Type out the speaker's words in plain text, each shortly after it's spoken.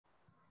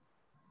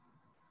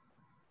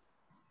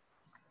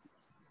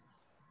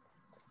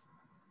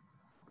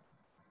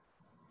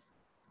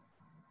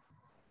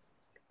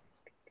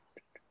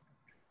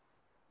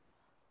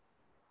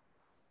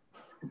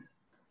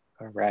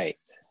All right,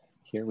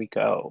 here we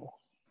go.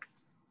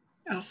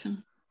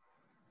 Awesome.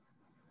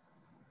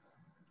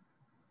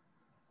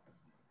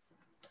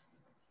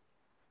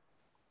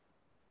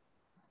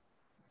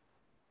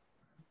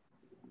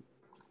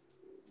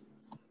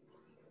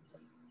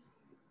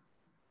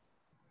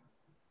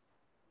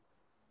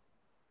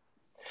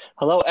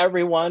 Hello,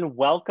 everyone.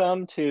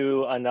 Welcome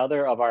to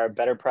another of our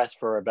Better Press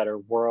for a Better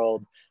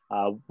World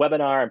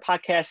webinar and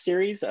podcast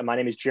series. My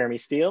name is Jeremy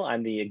Steele.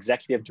 I'm the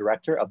Executive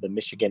Director of the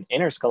Michigan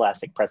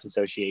Interscholastic Press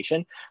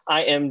Association.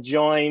 I am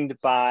joined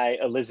by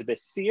Elizabeth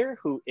Sear,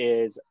 who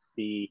is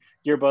the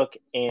yearbook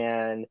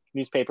and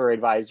newspaper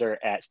advisor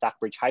at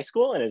Stockbridge High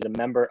School and is a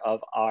member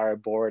of our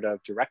board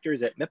of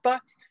directors at MIPA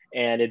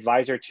and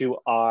advisor to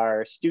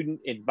our student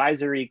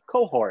advisory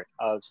cohort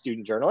of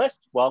student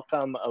journalists.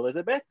 Welcome,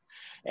 Elizabeth.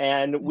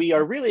 And we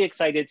are really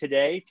excited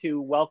today to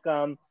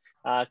welcome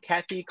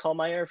Kathy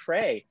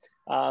Kuhlmeier-Frey.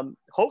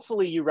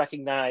 Hopefully you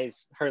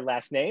recognize her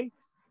last name.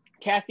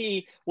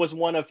 Kathy was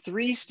one of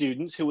 3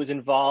 students who was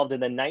involved in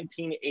the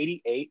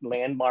 1988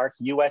 landmark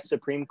US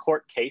Supreme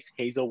Court case,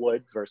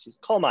 Hazelwood versus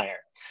Kuhlmeier.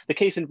 The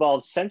case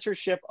involved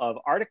censorship of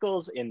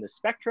articles in the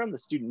Spectrum, the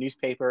student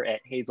newspaper at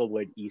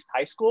Hazelwood East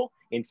High School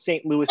in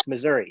St. Louis,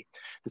 Missouri.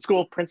 The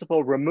school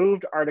principal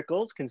removed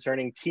articles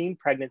concerning teen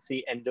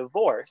pregnancy and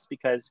divorce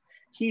because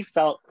he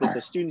felt that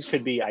the students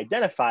could be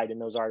identified in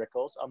those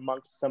articles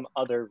amongst some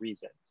other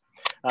reasons.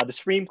 The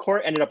Supreme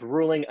Court ended up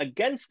ruling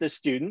against the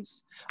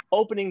students,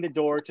 opening the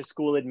door to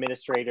school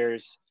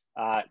administrators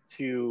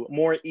to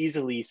more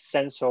easily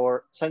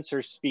censor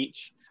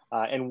speech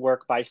and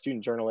work by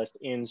student journalists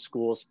in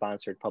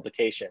school-sponsored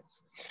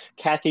publications.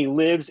 Kathy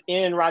lives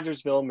in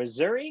Rogersville,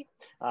 Missouri,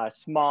 a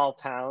small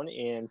town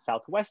in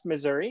southwest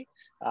Missouri,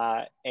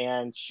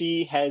 and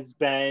she has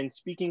been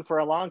speaking for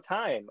a long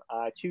time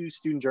to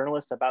student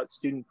journalists about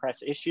student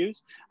press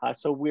issues.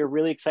 So we're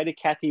really excited.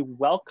 Kathy,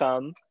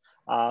 welcome.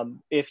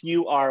 If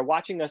you are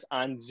watching us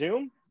on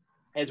Zoom,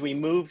 as we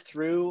move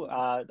through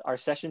our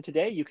session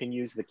today, you can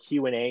use the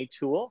Q&A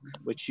tool,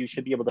 which you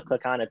should be able to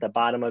click on at the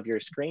bottom of your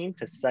screen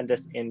to send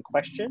us in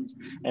questions.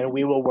 And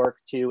we will work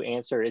to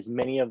answer as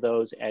many of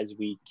those as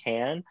we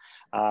can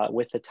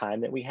with the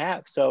time that we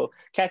have. So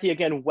Kathy,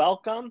 again,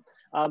 welcome.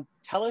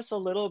 Tell us a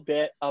little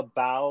bit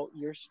about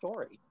your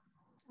story.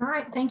 All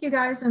right, thank you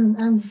guys. And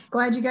I'm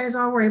glad you guys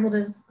all were able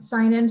to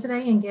sign in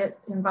today and get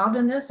involved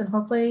in this. And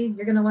hopefully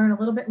you're going to learn a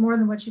little bit more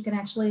than what you can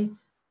actually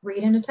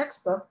read in a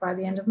textbook by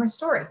the end of my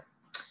story.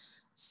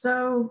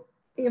 So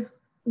if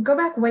go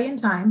back way in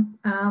time,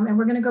 and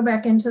we're going to go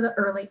back into the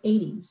early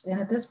 80s. And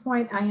at this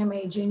point, I am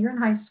a junior in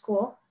high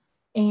school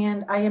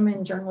and I am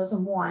in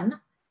Journalism 1.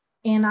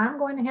 And I'm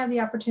going to have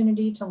the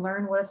opportunity to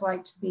learn what it's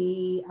like to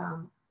be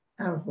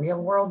a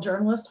real world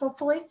journalist,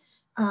 hopefully.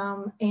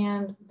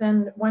 And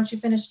then once you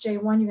finish J1,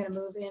 you're going to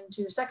move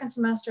into second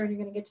semester and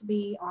you're going to get to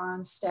be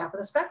on staff of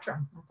the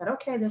Spectrum. I thought,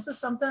 okay, this is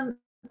something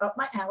up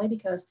my alley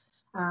because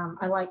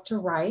I like to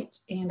write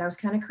and I was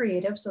kind of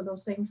creative. So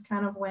those things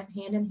kind of went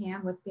hand in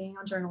hand with being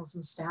on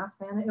journalism staff.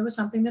 And it was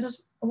something that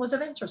was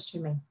of interest to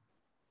me.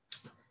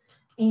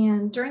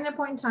 And during that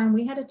point in time,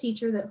 we had a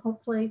teacher that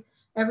hopefully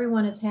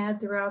everyone has had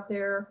throughout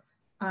their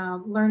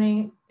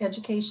learning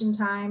education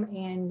time.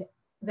 And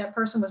that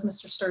person was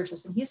Mr.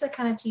 Sturgis. And he was that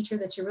kind of teacher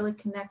that you really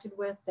connected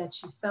with,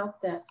 that you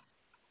felt that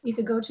you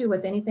could go to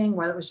with anything,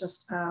 whether it was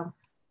just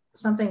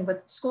something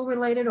with school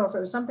related or if it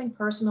was something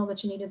personal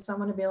that you needed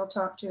someone to be able to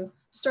talk to.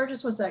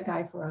 Sturgis was that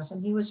guy for us.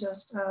 And he was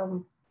just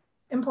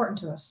important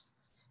to us.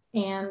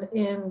 And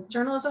in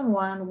Journalism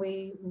 1,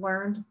 we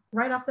learned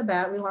right off the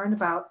bat, we learned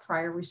about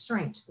prior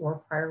restraint or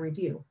prior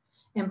review.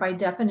 And by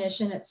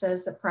definition, it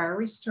says that prior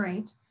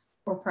restraint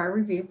or prior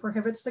review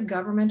prohibits the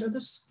government or the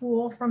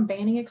school from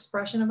banning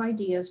expression of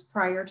ideas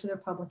prior to their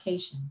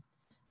publication.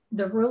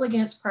 The rule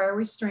against prior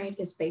restraint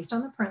is based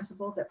on the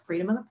principle that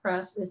freedom of the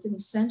press is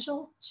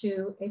essential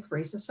to a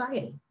free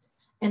society,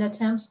 and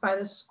attempts by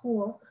the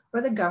school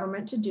or the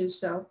government to do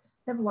so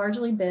have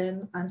largely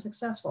been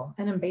unsuccessful.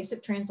 And in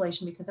basic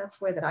translation, because that's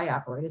the way that I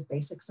operate, is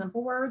basic,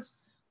 simple words,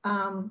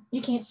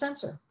 you can't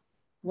censor.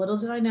 Little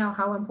did I know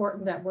how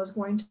important that was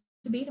going to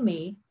be to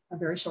me a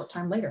very short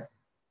time later.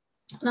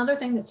 Another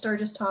thing that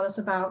Sturgis taught us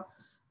about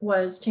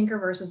was Tinker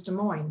versus Des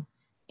Moines.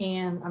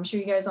 And I'm sure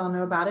you guys all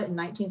know about it. In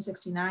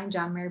 1969,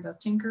 John Marybeth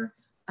Tinker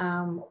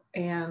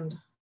and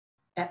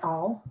et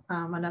al.,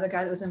 another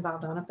guy that was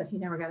involved on it, but he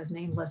never got his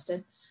name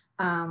listed.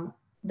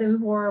 They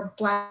wore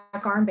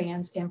black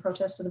armbands in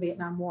protest of the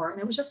Vietnam War. And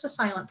it was just a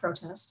silent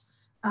protest.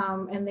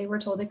 And they were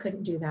told they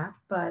couldn't do that,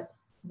 but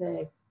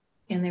they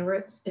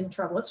were in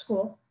trouble at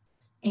school.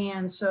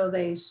 And so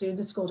they sued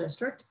the school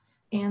district.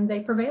 And they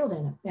prevailed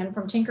in it. And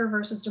from Tinker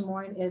versus Des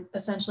Moines, it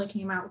essentially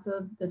came out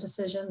with the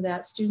decision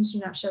that students do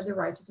not shed their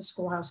rights at the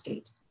schoolhouse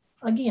gate.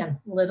 Again,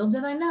 little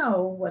did I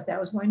know what that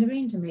was going to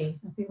mean to me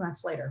a few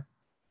months later.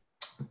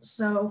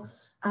 So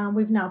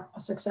we've now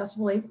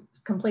successfully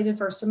completed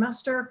first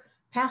semester,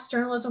 passed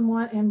Journalism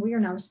 1, and we are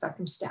now the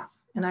Spectrum staff.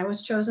 And I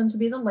was chosen to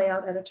be the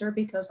layout editor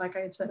because, like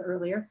I had said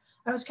earlier,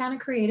 I was kind of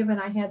creative and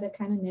I had that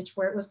kind of niche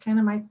where it was kind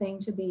of my thing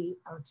to be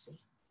artsy.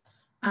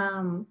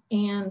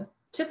 And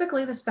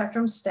typically the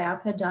Spectrum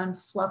staff had done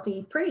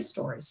fluffy, pretty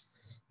stories.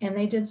 And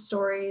they did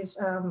stories,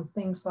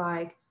 things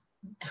like,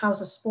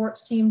 how's a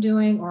sports team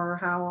doing, or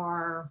how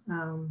our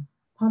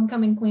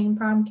homecoming queen,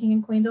 prom king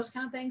and queen, those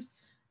kind of things.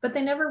 But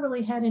they never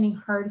really had any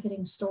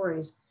hard-hitting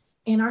stories.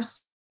 And our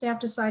staff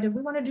decided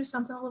we want to do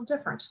something a little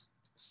different.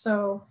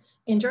 So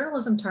in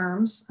journalism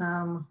terms,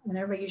 and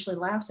everybody usually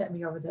laughs at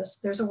me over this,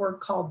 there's a word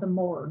called the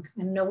morgue.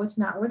 And no, it's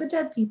not where the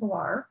dead people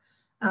are.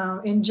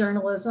 In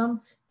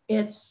journalism,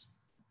 it's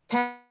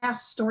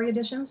past story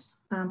editions,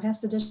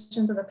 past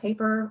editions of the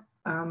paper,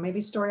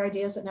 maybe story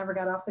ideas that never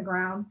got off the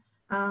ground,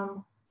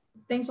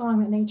 things along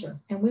that nature.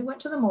 And we went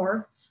to the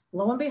morgue.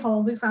 Lo and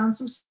behold, we found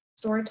some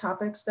story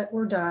topics that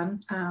were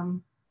done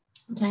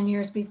 10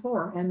 years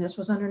before. And this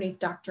was underneath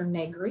Dr.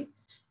 Negri.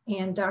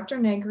 And Dr.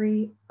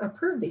 Negri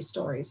approved these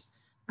stories.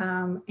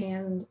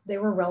 And they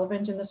were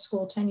relevant in the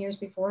school 10 years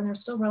before, and they're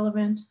still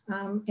relevant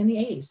in the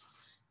 80s.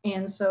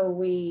 And so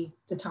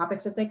the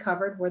topics that they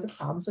covered were the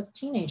problems of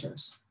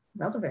teenagers.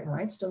 Relevant,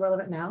 right? Still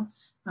relevant now.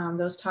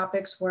 Those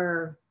topics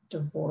were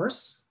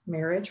divorce,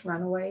 marriage,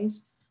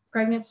 runaways,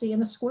 pregnancy,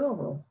 and the squirrel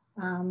rule.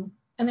 And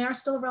they are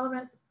still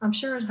relevant, I'm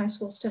sure, in high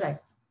schools today.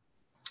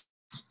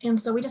 And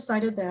so we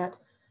decided that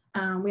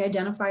we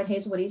identified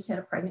Hazelwood East had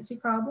a pregnancy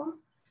problem,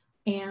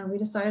 and we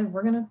decided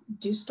we're going to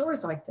do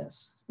stories like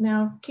this.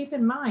 Now, keep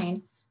in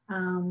mind,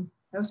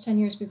 that was 10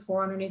 years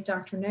before underneath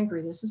Dr.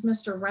 Negri. This is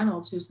Mr.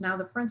 Reynolds, who's now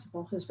the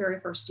principal, his very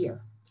first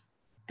year.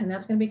 And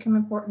that's going to become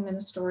important in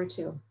the story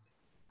too.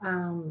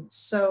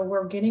 So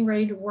we're getting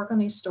ready to work on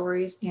these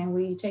stories, and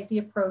we take the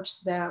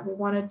approach that we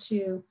wanted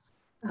to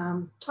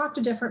talk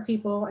to different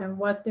people and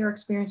what their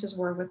experiences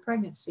were with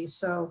pregnancy.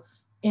 So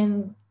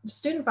in the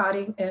student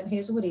body at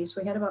Hazelwood East,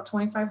 we had about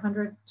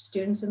 2,500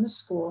 students in the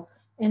school.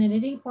 And at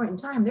any point in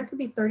time, there could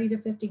be 30 to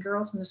 50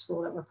 girls in the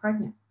school that were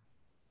pregnant.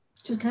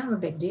 It was kind of a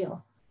big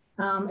deal.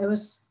 It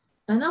was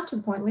enough to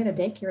the point we had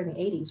a daycare in the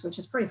 80s, which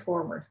is pretty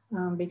forward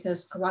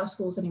because a lot of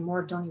schools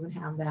anymore don't even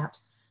have that.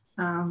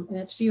 And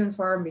it's few and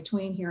far in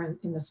between here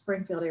in the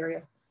Springfield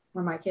area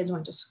where my kids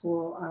went to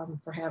school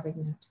for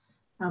having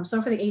that.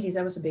 So for the 80s,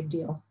 that was a big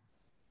deal.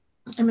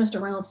 And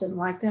Mr. Reynolds didn't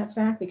like that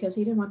fact because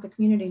he didn't want the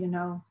community to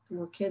know there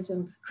were kids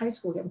in high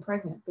school getting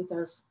pregnant,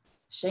 because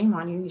shame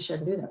on you, you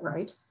shouldn't do that,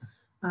 right?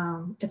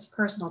 It's a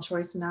personal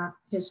choice, not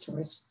his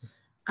choice.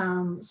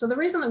 So the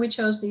reason that we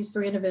chose these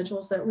three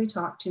individuals that we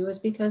talked to is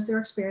because their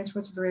experience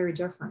was very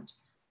different.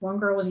 One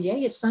girl was,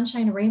 yay, it's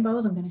sunshine and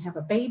rainbows. I'm going to have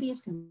a baby.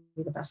 It's going to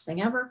be the best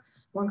thing ever.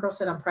 One girl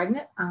said, I'm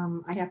pregnant.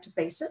 I have to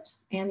face it.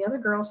 And the other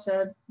girl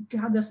said,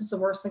 God, this is the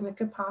worst thing that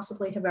could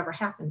possibly have ever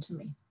happened to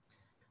me.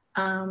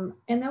 And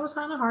that was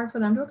kind of hard for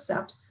them to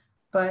accept,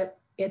 but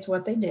it's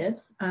what they did.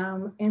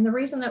 And the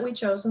reason that we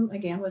chose them,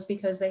 again, was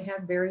because they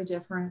had very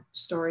different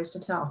stories to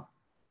tell.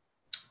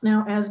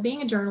 Now, as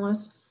being a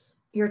journalist,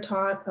 you're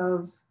taught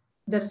that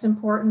it's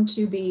important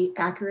to be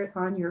accurate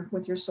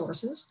with your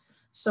sources.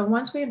 So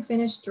once we had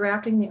finished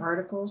drafting the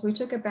articles, we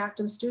took it back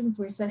to the students.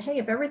 We said, hey,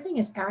 if everything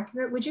is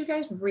accurate, would you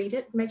guys read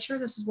it? Make sure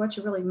this is what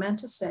you really meant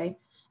to say.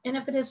 And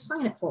if it is,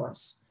 sign it for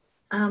us.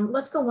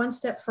 Let's go one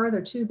step further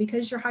too,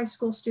 because you're high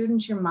school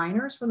students, you're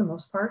minors for the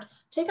most part,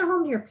 take it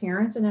home to your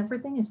parents, and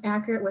everything is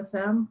accurate with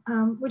them.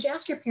 Would you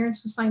ask your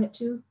parents to sign it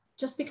too?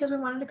 Just because we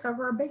wanted to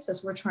cover our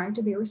bases. We're trying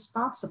to be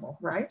responsible,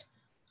 right?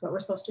 That's what we're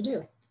supposed to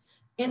do.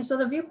 And so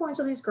the viewpoints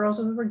of these girls,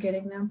 as we were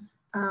getting them,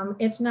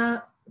 it's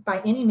not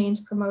by any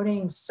means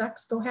promoting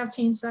sex, go have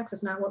teen sex.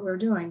 It's not what we're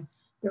doing.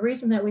 The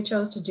reason that we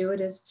chose to do it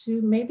is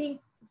to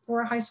maybe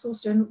for a high school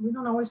student, we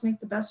don't always make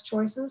the best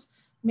choices.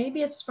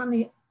 Maybe it's from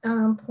the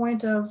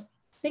point of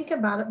think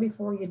about it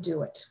before you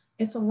do it.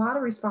 It's a lot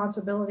of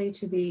responsibility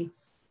to be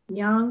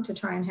young, to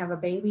try and have a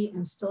baby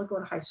and still go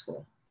to high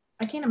school.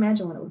 I can't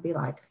imagine what it would be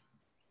like.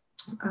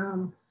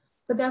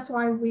 But that's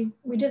why we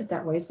did it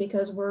that way, is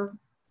because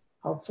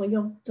hopefully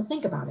you'll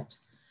think about it.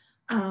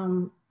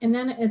 And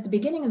then at the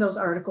beginning of those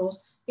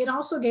articles, it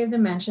also gave the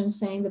mention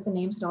saying that the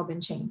names had all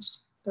been changed.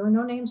 There were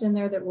no names in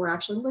there that were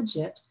actually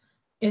legit.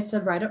 It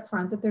said right up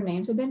front that their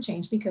names had been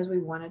changed because we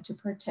wanted to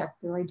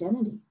protect their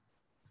identity.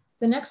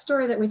 The next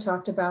story that we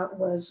talked about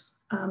was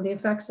the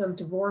effects of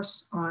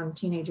divorce on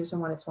teenagers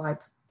and what it's like.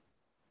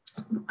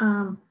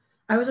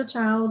 I was a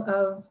child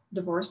of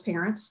divorced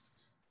parents,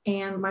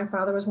 and my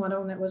father was one of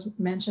them that was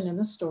mentioned in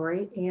the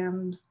story,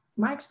 and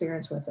my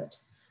experience with it.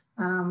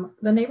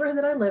 The neighborhood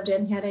that I lived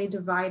in had a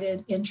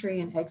divided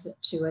entry and exit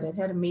to it. It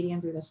had a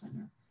median through the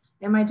center.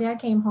 And my dad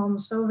came home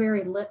so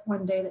very lit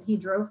one day that he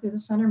drove through the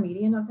center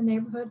median of the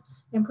neighborhood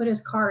and put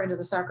his car into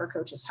the soccer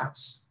coach's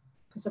house,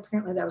 because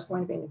apparently that was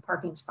going to be a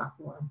parking spot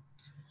for him.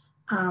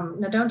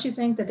 Now, don't you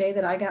think the day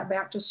that I got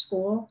back to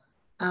school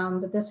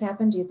that this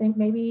happened, do you think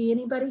maybe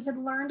anybody had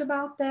learned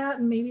about that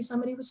and maybe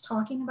somebody was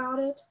talking about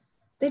it?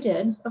 They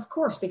did, of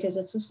course, because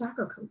it's a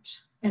soccer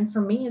coach. And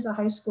for me as a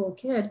high school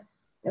kid,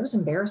 that was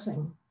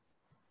embarrassing.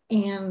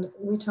 And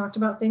we talked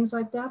about things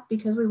like that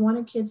because we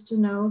wanted kids to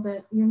know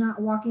that you're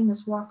not walking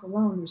this walk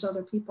alone. There's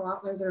other people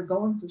out there that are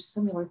going through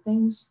similar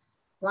things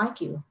like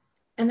you.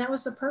 And that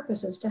was the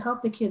purpose, is to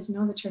help the kids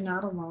know that you're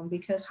not alone,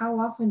 because how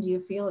often do you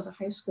feel as a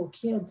high school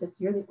kid that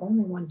you're the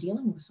only one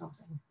dealing with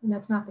something? And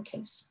that's not the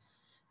case.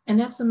 And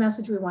that's the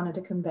message we wanted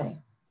to convey.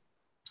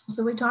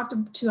 So we talked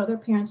to other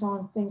parents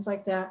on things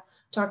like that,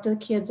 talked to the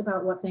kids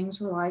about what things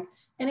were like.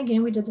 And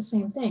again, we did the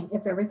same thing.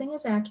 If everything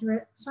is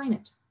accurate, sign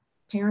it.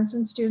 Parents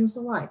and students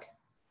alike.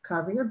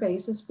 Cover your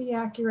bases, be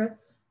accurate,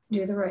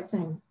 do the right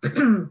thing.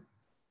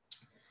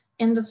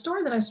 And the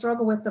story that I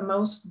struggle with the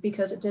most,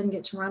 because it didn't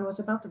get to run, was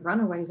about the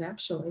runaways,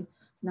 actually,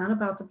 not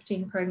about the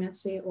teen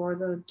pregnancy or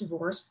the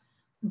divorce,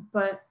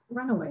 but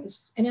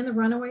runaways. And in the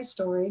runaway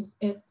story,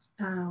 it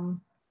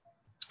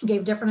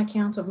gave different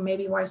accounts of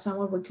maybe why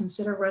someone would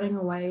consider running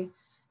away.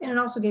 And it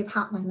also gave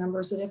hotline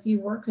numbers that if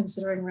you were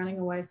considering running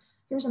away,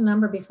 here's a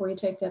number before you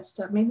take that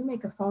step. Maybe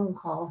make a phone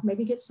call,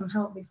 maybe get some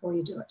help before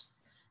you do it.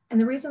 And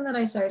the reason that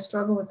I say I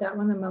struggle with that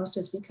one the most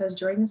is because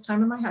during this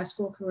time in my high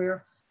school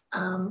career,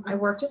 I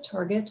worked at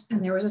Target,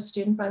 and there was a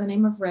student by the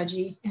name of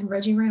Reggie, and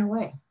Reggie ran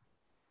away.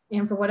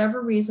 And for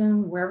whatever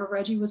reason, wherever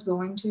Reggie was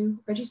going to,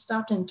 Reggie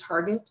stopped in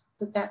Target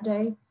that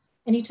day,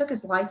 and he took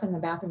his life in the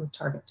bathroom of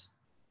Target.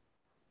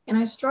 And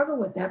I struggle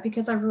with that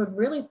because I would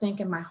really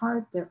think in my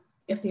heart that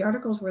if the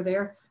articles were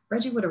there,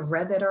 Reggie would have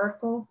read that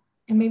article,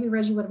 and maybe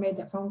Reggie would have made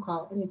that phone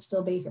call and he'd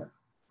still be here.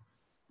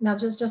 Now,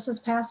 just this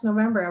past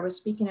November, I was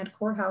speaking at a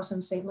courthouse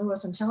in St.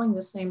 Louis and telling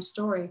this same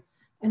story.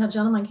 And a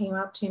gentleman came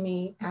up to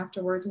me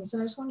afterwards and he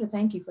said, I just wanted to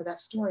thank you for that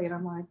story. And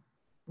I'm like,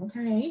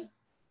 okay.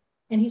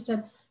 And he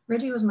said,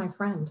 Reggie was my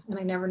friend, and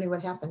I never knew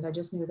what happened. I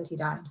just knew that he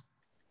died.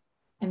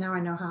 And now I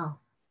know how.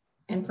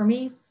 And for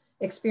me,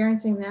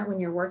 experiencing that when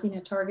you're working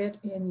at Target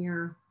and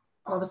you're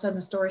all of a sudden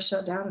the store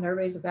shut down and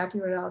everybody's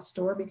evacuated out of the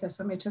store because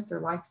somebody took their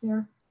life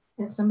there,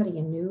 and it's somebody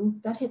you knew,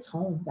 that hits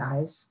home,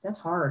 guys. That's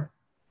hard.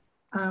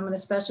 And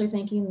especially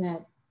thinking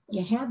that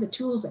you had the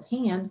tools at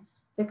hand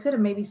that could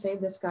have maybe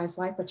saved this guy's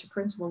life, but your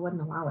principal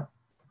wouldn't allow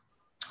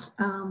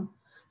it.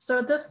 So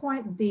at this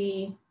point,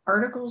 the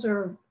articles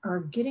are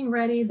getting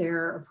ready.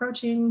 They're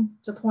approaching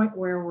the point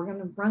where we're going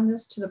to run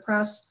this to the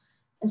press,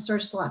 and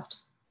Sturgis left.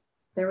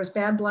 There was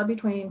bad blood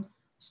between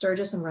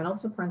Sturgis and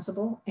Reynolds, the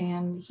principal,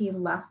 and he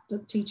left the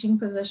teaching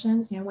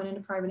position and went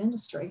into private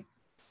industry.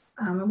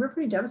 And we're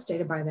pretty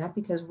devastated by that,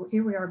 because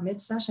here we are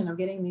mid-session of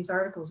getting these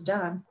articles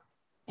done,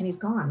 and he's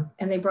gone.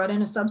 And they brought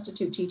in a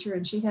substitute teacher,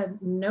 and she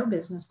had no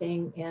business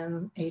being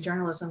in a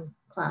journalism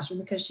classroom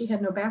because she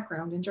had no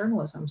background in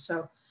journalism.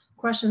 So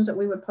questions that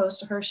we would pose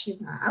to her,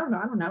 I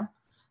don't know.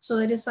 So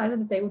they decided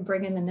that they would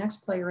bring in the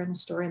next player in the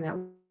story, and that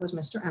was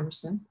Mr.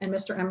 Emerson. And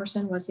Mr.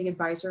 Emerson was the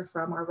advisor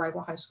from our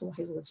rival high school,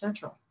 Hazelwood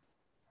Central.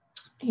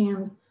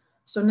 And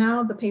so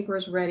now the paper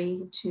is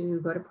ready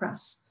to go to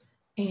press.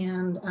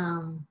 And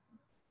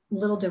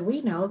little did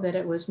we know that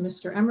it was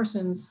Mr.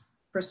 Emerson's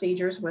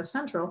procedures with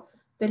Central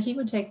that he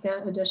would take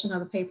that edition of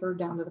the paper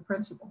down to the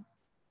principal,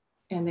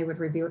 and they would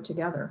review it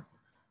together,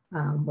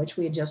 which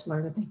we had just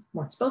learned that they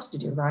weren't supposed to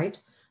do, right?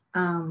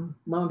 Lo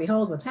and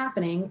behold, what's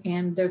happening,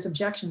 and there's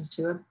objections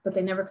to it, but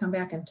they never come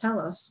back and tell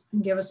us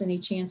and give us any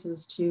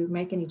chances to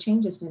make any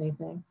changes to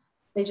anything.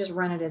 They just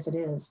run it as it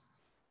is.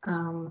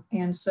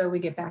 And so we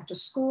get back to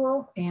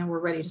school and we're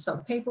ready to sell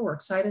the paper. We're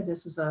excited.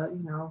 This is a,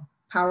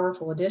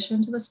 powerful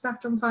addition to the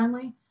spectrum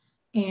finally.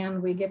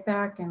 And we get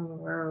back and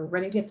we're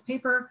ready to get the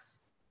paper,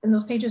 and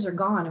those pages are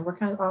gone. And we're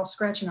kind of all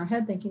scratching our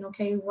head thinking,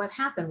 okay, what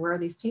happened? Where are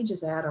these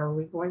pages at? Are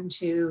we going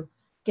to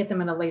get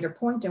them at a later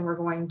point and we're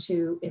going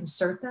to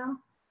insert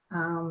them?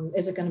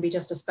 Is it going to be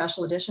just a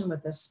special edition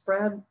with this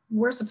spread?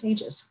 Where's the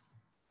pages?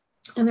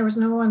 And there was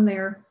no one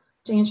there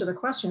to answer the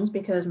questions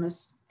because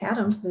Miss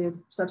Adams, the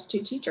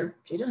substitute teacher,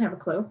 she didn't have a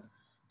clue.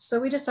 So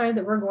we decided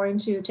that we're going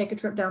to take a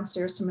trip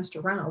downstairs to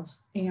Mr.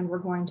 Reynolds and we're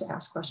going to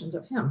ask questions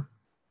of him.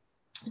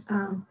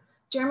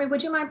 Jeremy,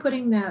 would you mind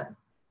putting that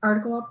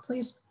article up,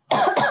 please?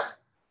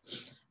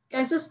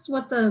 Guys, this is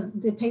what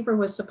the paper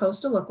was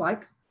supposed to look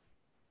like.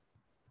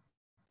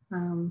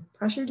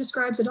 Pressure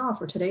describes it all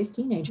for today's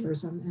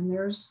teenagers, and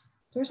there's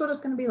what it's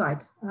going to be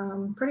like.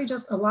 Pretty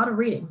just a lot of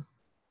reading,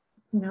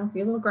 a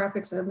few little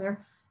graphics in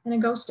there, and a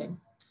ghosting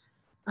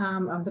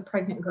of the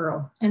pregnant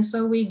girl. And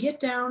so we get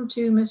down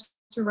to Mr.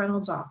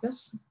 Reynolds'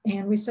 office,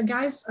 and we said,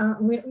 guys,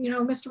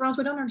 Mr. Reynolds,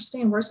 we don't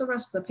understand. Where's the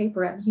rest of the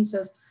paper at? And he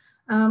says,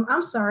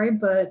 I'm sorry,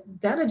 but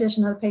that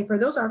edition of the paper,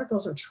 those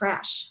articles are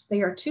trash.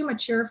 They are too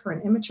mature for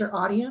an immature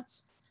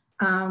audience,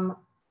 and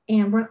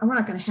we're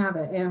not going to have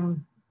it.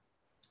 And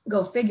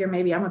go figure,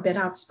 maybe I'm a bit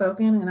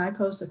outspoken, and I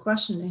posed the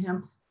question to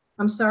him,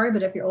 I'm sorry,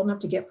 but if you're old enough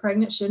to get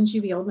pregnant, shouldn't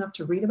you be old enough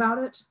to read about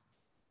it?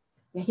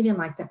 Yeah, he didn't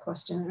like that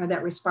question or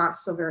that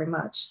response so very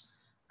much.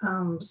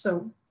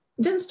 So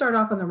didn't start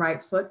off on the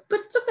right foot,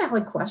 but it's a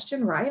valid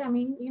question, right? I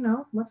mean,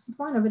 what's the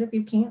point of it if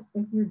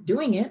you're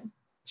doing it,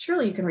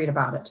 surely you can read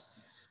about it.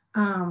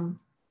 And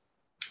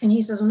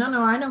he says, well,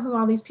 no, I know who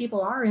all these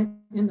people are in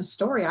the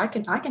story. I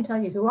can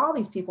tell you who all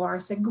these people are. I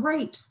said,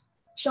 great,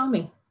 show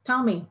me,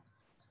 tell me.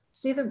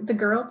 See the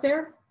girl up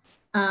there?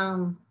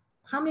 How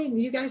many of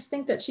you guys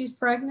think that she's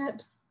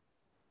pregnant?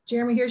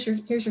 Jeremy, here's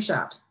your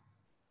shot.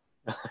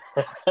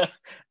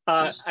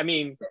 I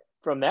mean,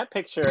 from that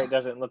picture, it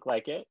doesn't look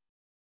like it.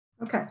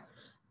 Okay.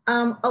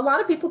 A lot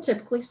of people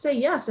typically say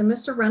yes. And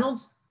Mr.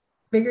 Reynolds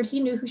figured he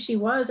knew who she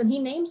was and he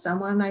named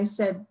someone. And I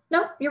said,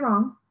 nope, you're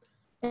wrong.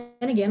 And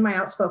again, my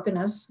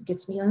outspokenness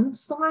gets me in a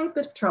slight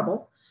bit of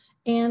trouble.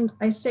 And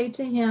I say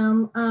to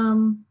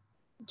him,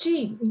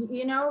 gee,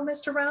 you know,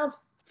 Mr.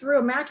 Reynolds, through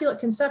immaculate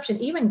conception,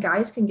 even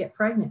guys can get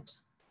pregnant.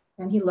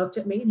 And he looked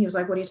at me and he was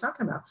like, what are you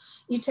talking about?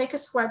 You take a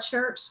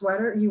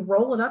sweater, you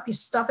roll it up, you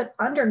stuff it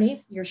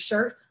underneath your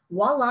shirt.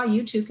 Voila,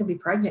 you two can be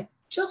pregnant.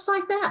 Just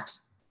like that.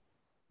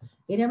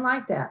 He didn't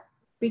like that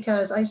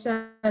because I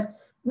said,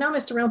 no,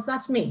 Mr. Reynolds,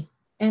 that's me.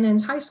 And in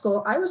high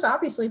school, I was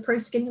obviously a pretty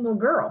skinny little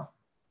girl.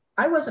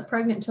 I wasn't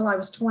pregnant until I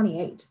was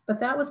 28, but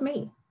that was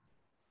me.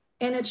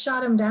 And it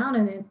shot him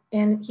down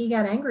and he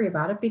got angry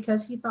about it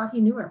because he thought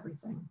he knew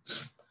everything.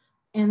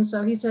 And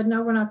so he said,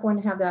 no, we're not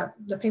going to have that.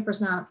 The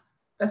paper's not,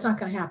 that's not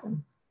going to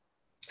happen.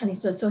 And he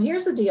said, so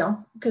here's the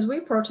deal, because we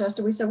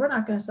protested. We said, we're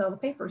not going to sell the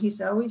paper. He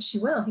said, oh, she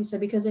will. He said,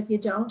 because if you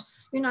don't,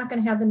 you're not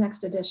going to have the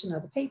next edition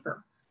of the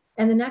paper.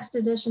 And the next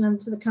edition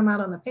to come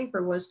out on the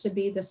paper was to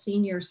be the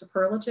senior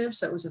superlative.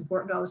 So it was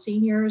important to all the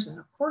seniors. And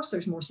of course,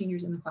 there's more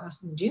seniors in the class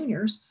than the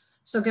juniors.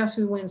 So guess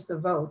who wins the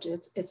vote?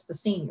 It's the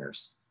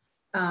seniors.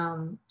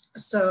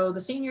 So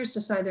the seniors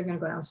decide they're going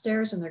to go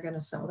downstairs and they're going to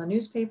sell the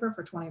newspaper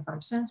for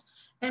 25 cents.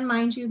 And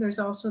mind you, there's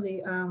also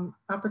the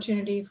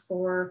opportunity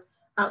for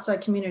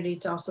outside community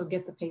to also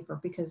get the paper,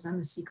 because then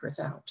the secret's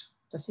out.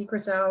 The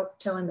secret's out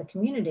telling the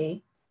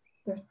community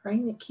there's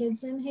pregnant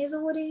kids in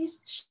Hazelwood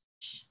East.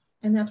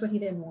 And that's what he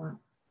didn't want.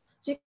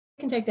 So you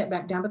can take that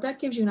back down, but that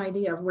gives you an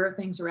idea of where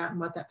things are at and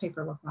what that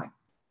paper looked like.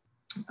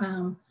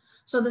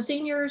 So the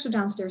seniors are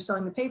downstairs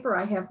selling the paper.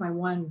 I have my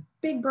one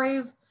big,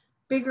 brave,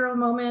 big girl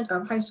moment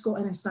of high school,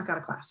 and I snuck out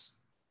of class.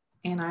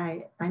 And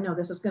I know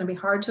this is going to be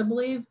hard to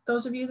believe.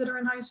 Those of you that are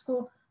in high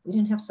school, we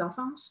didn't have cell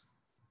phones,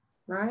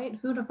 right?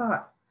 Who'd have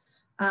thought?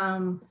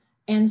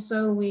 And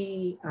so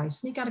I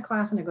sneak out of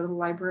class and I go to the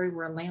library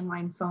where a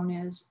landline phone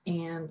is,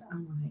 and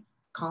I'm like,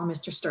 call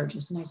Mr.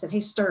 Sturgis. And I said, hey,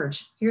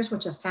 Sturge, here's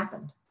what just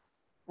happened.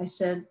 I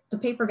said, the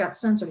paper got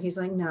censored. He's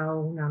like,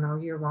 no,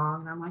 you're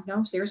wrong. And I'm like,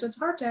 no, seriously, it's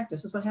hardtack.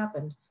 This is what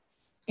happened.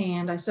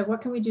 And I said,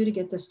 what can we do to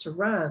get this to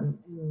run?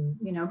 And,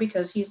 you know,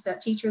 because he's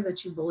that teacher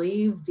that you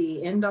believe,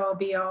 the end all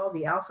be all,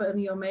 the alpha and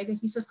the omega.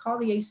 He says, call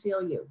the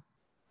ACLU.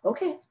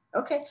 Okay.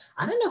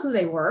 I didn't know who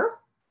they were.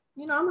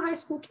 You know, I'm a high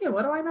school kid.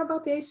 What do I know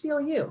about the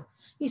ACLU?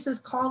 He says,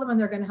 call them and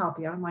they're going to help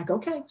you. I'm like,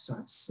 okay. So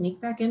I sneak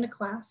back into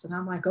class and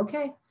I'm like,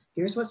 okay,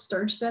 here's what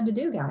Sturge said to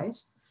do,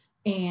 guys.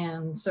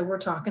 And so we're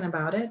talking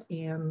about it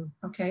and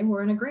okay,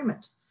 we're in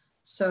agreement.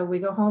 So we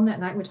go home that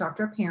night, we talk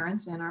to our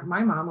parents and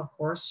my mom, of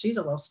course, she's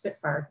a little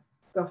spitfire.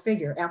 Go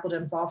figure, apple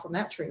didn't fall from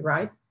that tree,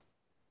 right?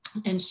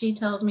 And she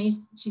tells me,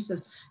 she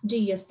says, do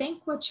you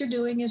think what you're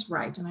doing is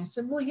right? And I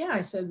said, well, yeah.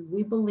 I said,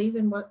 we believe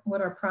in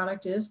what our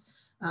product is.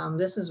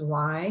 This is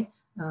why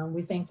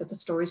we think that the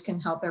stories can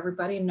help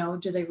everybody. No,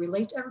 do they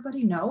relate to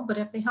everybody? No, but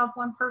if they help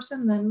one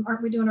person, then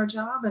aren't we doing our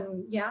job?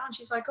 And yeah, and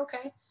she's like,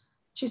 okay.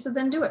 She said,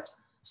 then do it.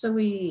 So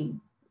we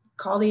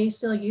call the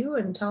ACLU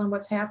and tell them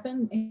what's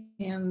happened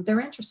and they're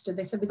interested.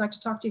 They said, we'd like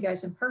to talk to you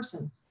guys in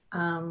person.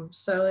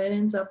 So it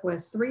ends up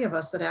with 3 of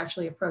us that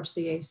actually approach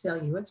the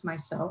ACLU. It's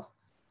myself,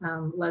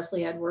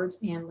 Leslie Edwards,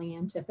 and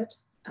Leanne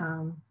Tippett.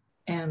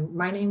 And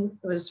my name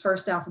was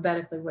first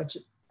alphabetically, which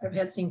I've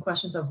had seen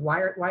questions of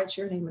why it's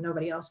your name and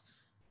nobody else.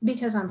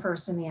 Because I'm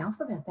first in the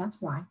alphabet,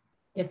 that's why.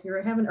 If you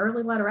have an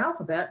early letter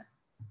alphabet,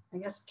 I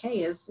guess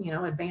K is, you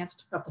know,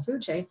 advanced up the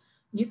food chain,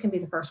 you can be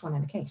the first one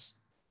in a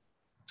case.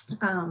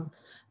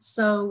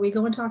 So we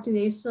go and talk to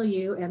the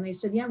ACLU and they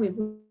said, yeah, we'd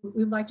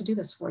like to do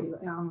this for you.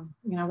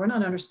 You know, we're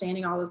not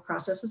understanding all of the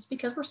processes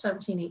because we're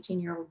 17,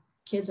 18-year-old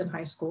kids in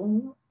high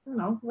school. You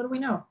know, what do we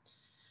know?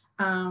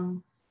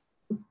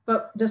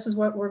 But this is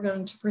what we're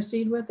going to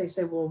proceed with. They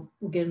said, we'll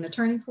get an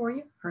attorney for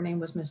you. Her name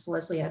was Miss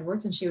Leslie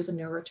Edwards and she was a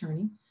newer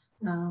attorney.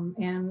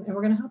 And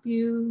we're going to help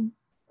you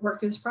work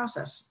through this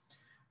process.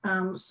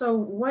 So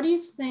what do you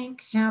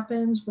think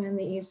happens when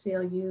the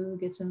ACLU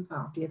gets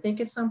involved? Do you think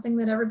it's something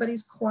that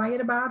everybody's quiet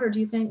about, or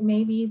do you think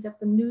maybe that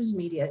the news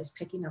media is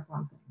picking up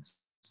on things?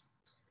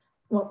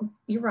 Well,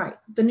 you're right.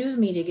 The news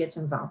media gets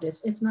involved.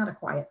 It's not a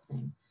quiet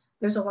thing.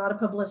 There's a lot of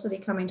publicity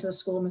coming to the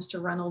school.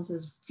 Mr. Reynolds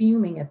is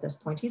fuming at this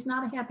point. He's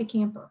not a happy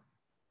camper.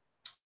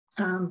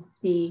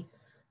 The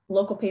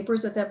local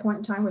papers at that point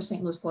in time were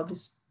St. Louis Globe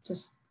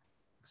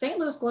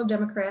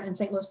Democrat and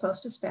St. Louis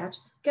Post-Dispatch.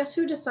 Guess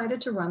who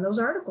decided to run those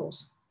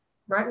articles?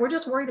 Right? We're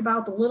just worried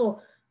about the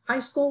little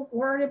high school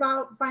worried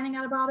about finding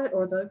out about it,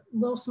 or the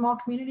little small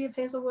community of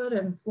Hazelwood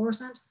and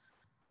Florissant.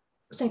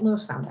 St.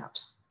 Louis found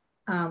out.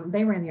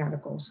 They ran the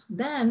articles.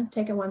 Then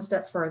take it one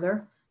step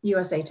further,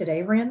 USA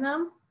Today ran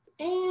them,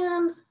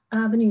 and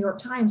the New York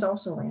Times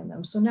also ran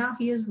them. So now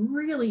he is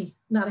really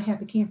not a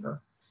happy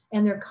camper.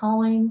 And they're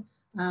calling,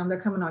 they're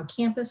coming on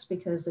campus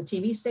because the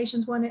TV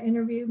stations want to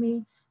interview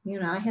me. You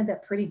know, I had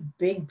that pretty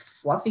big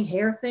fluffy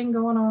hair thing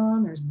going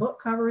on. There's book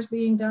covers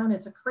being done.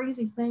 It's a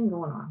crazy thing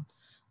going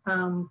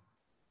on.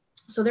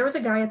 So there was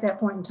a guy at that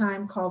point in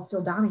time called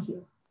Phil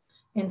Donahue.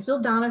 And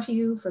Phil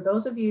Donahue, for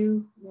those of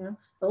you, you know,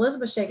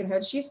 Elizabeth shaking her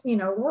head, she's, you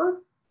know, we're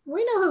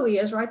we know who he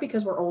is, right?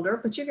 Because we're older,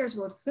 but you guys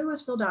go, who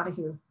is Phil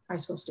Donahue, high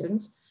school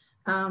students?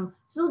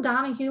 Phil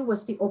Donahue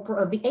was the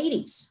Oprah of the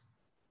 80s.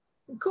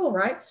 Cool,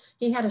 right?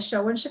 He had a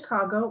show in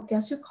Chicago.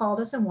 Guess who called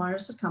us and wanted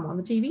us to come on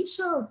the TV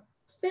show?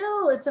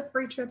 Phil, it's a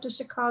free trip to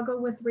Chicago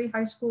with 3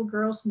 high school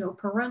girls, no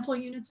parental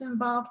units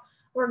involved.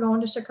 We're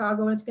going to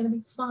Chicago and it's going to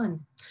be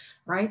fun,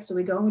 right? So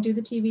we go and we do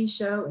the TV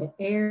show. It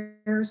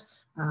airs.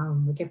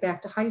 We get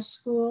back to high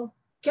school.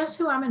 Guess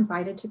who I'm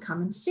invited to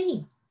come and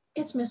see?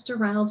 It's Mr.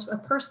 Reynolds, a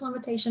personal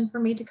invitation for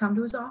me to come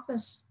to his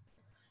office.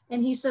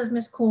 And he says,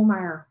 Miss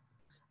Kuhlmeier,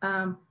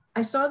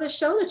 I saw the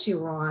show that you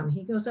were on.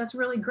 He goes, that's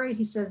really great.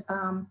 He says,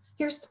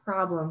 here's the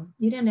problem.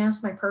 You didn't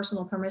ask my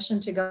personal permission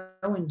to go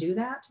and do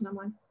that. And I'm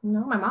like,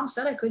 no, my mom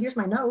said I could. Here's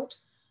my note.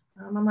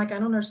 I'm like, I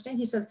don't understand.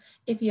 He says,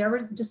 if you ever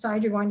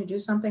decide you're going to do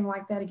something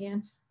like that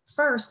again,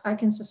 first, I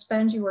can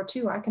suspend you, or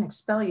 2, I can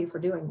expel you for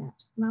doing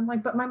that. And I'm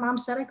like, but my mom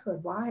said I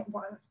could. Why?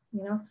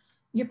 You know,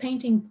 you're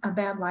painting a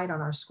bad light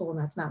on our school, and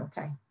that's not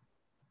okay.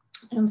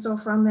 And so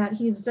from that,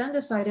 he then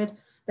decided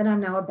that I'm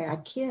now a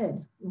bad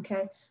kid.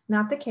 Okay,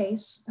 not the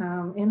case.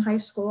 In high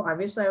school,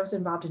 obviously I was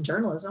involved in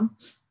journalism.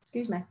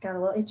 Excuse me, got a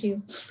little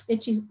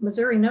itchy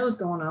Missouri nose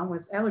going on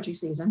with allergy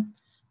season.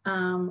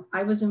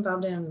 I was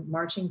involved in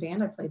marching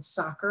band. I played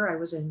soccer. I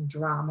was in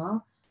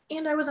drama,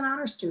 and I was an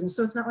honor student.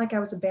 So it's not like I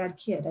was a bad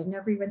kid. I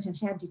never even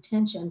had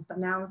detention, but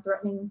now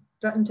I'm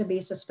threatened to be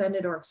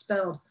suspended or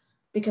expelled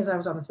because I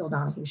was on the Phil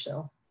Donahue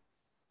show.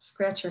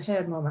 Scratch your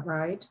head moment,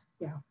 right?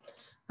 Yeah.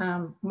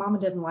 Mama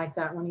didn't like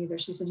that one either.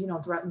 She said, you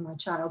don't threaten my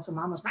child. So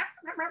Mom was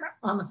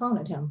on the phone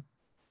at him.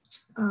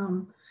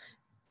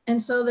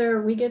 And so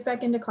we get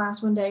back into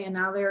class one day, and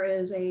now there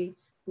is a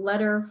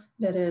letter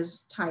that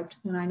is typed.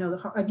 And I know,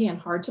 again,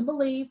 hard to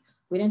believe.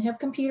 We didn't have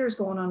computers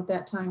going on at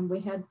that time.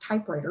 We had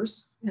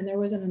typewriters, and there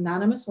was an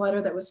anonymous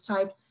letter that was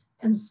typed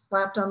and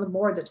slapped on the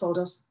board that told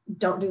us,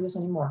 don't do this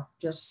anymore.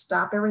 Just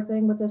stop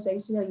everything with this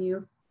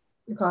ACLU.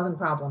 You're causing a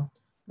problem.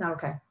 Not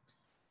okay.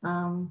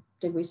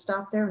 Did we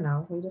stop there?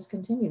 No, we just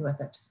continued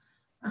with it.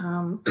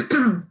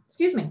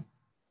 Excuse me.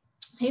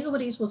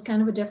 Hazelwood East was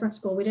kind of a different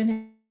school. We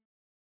didn't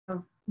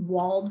have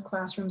walled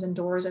classrooms and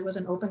doors. It was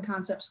an open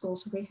concept school,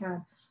 so we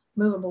had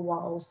movable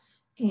walls.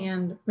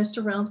 And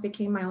Mr. Reynolds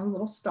became my own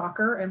little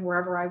stalker, and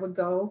wherever I would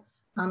go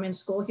in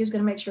school, he was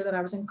going to make sure that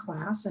I was in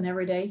class. And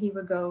every day he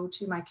would go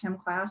to my chem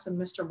class, and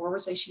Mr. Moore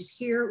would say, she's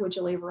here, would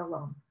you leave her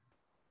alone?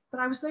 But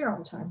I was there all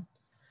the time.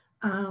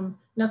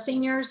 Now,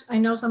 seniors, I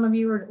know some of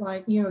you are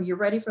like, you know, you're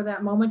ready for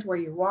that moment where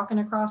you're walking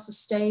across the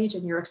stage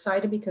and you're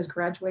excited because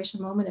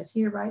graduation moment is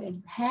here, right?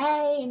 And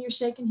hey, and you're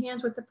shaking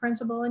hands with the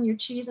principal and you're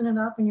cheesing it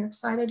up and you're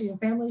excited and your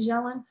family's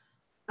yelling.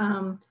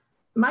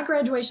 My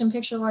graduation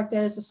picture like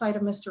that is the sight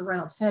of Mr.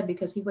 Reynolds' head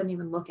because he wouldn't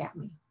even look at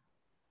me.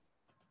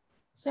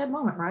 Sad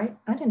moment, right?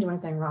 I didn't do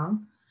anything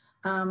wrong.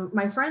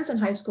 My friends in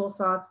high school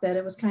thought that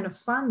it was kind of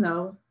fun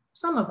though,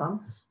 some of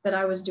them, that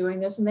I was doing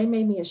this, and they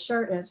made me a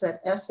shirt and it said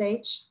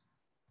SH,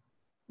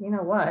 you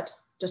know what,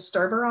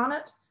 disturber on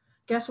it.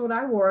 Guess what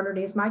I wore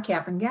underneath my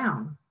cap and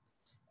gown?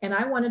 And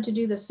I wanted to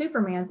do the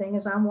Superman thing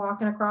as I'm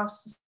walking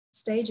across the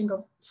stage and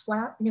go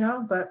flat, you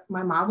know, but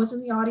my mom was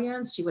in the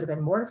audience. She would have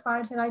been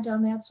mortified had I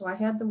done that. So I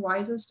had the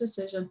wisest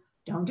decision,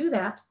 don't do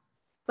that.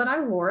 But I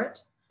wore it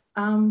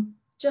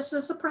just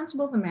as the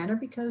principal of the matter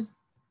because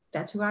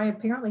that's who I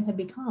apparently had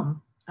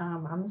become.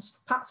 I'm the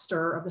pot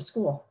stirrer of the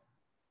school.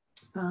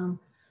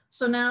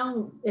 So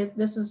now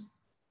this is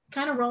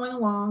kind of rolling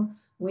along.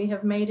 We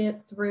have made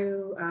it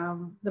through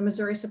the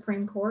Missouri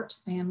Supreme Court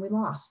and we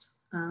lost.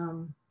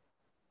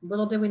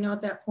 Little did we know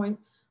at that point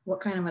what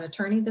kind of an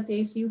attorney that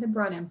the ACU had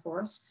brought in for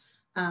us.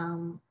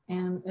 And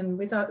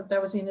we thought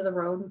that was the end of the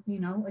road, you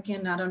know,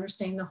 again, not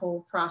understanding the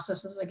whole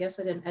processes. I guess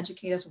they didn't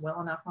educate us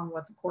well enough on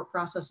what the court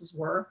processes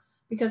were,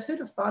 because who'd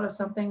have thought of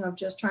something of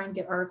just trying to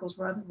get articles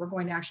run that we're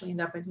going to actually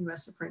end up in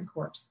US Supreme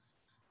Court.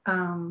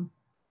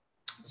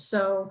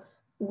 So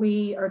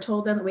we are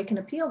told then that we can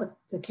appeal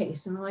the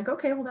case. And we're like,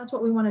 okay, well, that's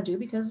what we want to do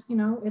because, you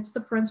know, it's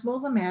the principle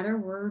of the matter.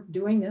 We're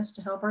doing this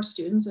to help our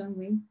students. And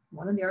we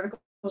wanted the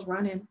articles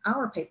run in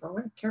our paper.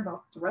 We don't care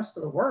about the rest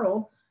of the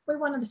world. We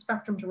wanted the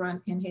Spectrum to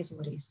run in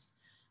Hazelwood East.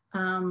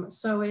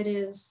 So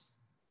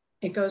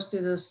it goes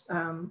through this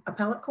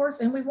appellate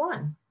courts and we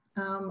won.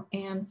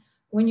 And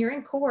when you're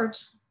in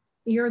court,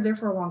 you're there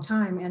for a long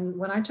time. And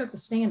when I took the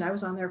stand, I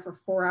was on there for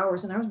 4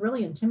 hours and I was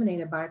really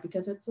intimidated by it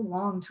because it's a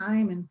long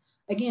time. And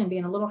again,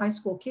 being a little high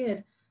school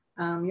kid,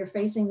 you're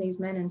facing these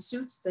men in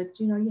suits that,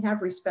 you know, you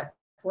have respect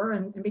for,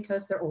 and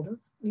because they're older,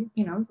 you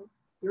know,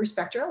 you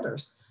respect your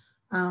elders.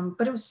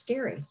 But it was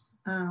scary.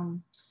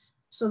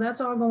 So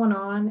that's all going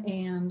on.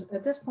 And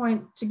at this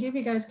point, to give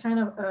you guys kind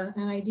of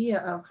an idea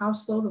of how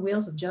slow the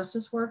wheels of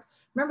justice work,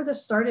 remember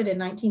this started in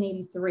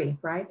 1983,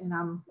 right? And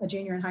I'm a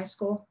junior in high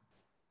school.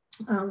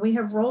 We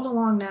have rolled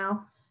along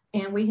now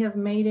and we have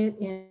made it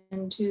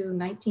into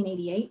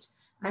 1988.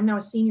 I'm now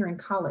a senior in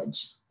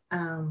college.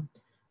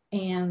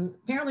 And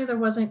apparently there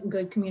wasn't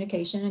good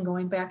communication, and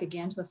going back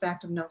again to the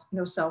fact of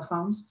no cell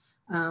phones.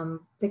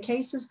 The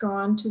case has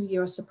gone to the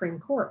US Supreme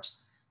Court.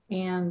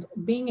 And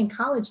being in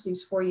college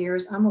these 4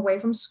 years, I'm away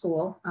from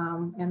school.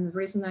 And the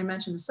reason I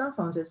mentioned the cell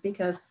phones is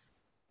because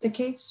the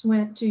case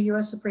went to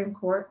US Supreme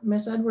Court.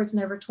 Miss Edwards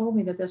never told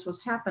me that this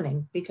was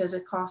happening because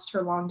it cost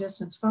her long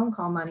distance phone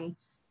call money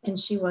and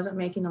she wasn't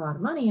making a lot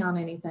of money on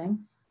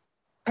anything.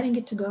 I didn't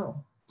get to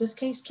go. This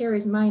case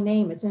carries my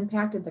name. It's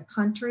impacted the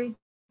country.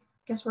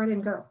 Guess where I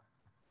didn't go?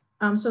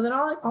 So that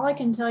all I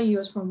can tell you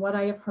is from what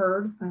I have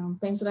heard,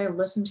 things that I have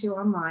listened to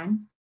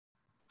online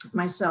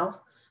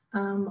myself,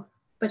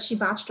 but she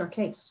botched our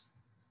case.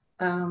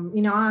 You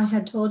know, I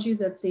had told you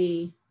that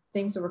the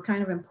things that were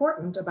kind of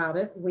important about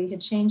it, we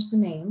had changed the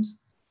names.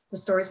 The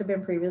stories had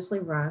been previously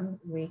run.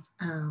 We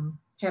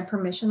had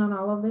permission on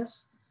all of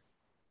this.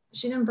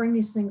 She didn't bring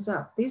these things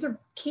up. These are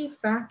key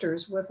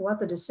factors with what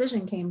the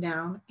decision came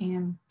down,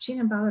 and she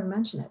didn't bother to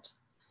mention it.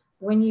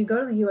 When you go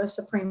to the US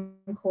Supreme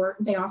Court,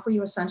 they offer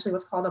you essentially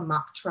what's called a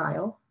mock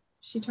trial.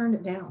 She turned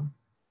it down.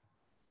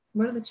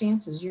 What are the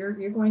chances? You're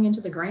going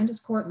into the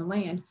grandest court in the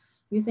land.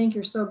 You think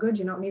you're so good,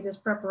 you don't need this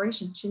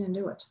preparation. She didn't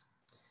do it.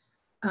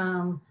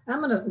 I'm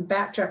going to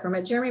backtrack from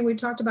it. Jeremy, we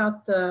talked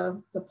about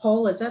the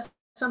poll. Is that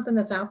something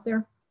that's out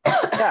there?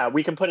 Yeah,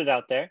 we can put it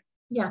out there.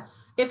 Yeah,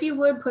 if you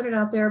would put it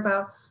out there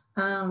about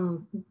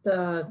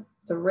the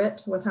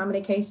writ with how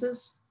many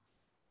cases.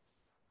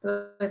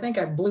 I think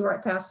I blew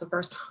right past the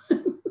first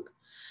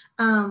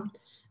one.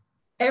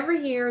 Every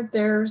year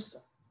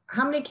there's,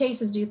 how many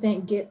cases do you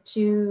think get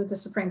to the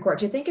Supreme Court?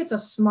 Do you think it's a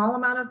small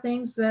amount of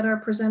things that are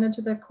presented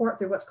to the court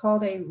through what's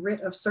called a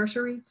writ of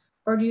certiorari?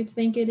 Or do you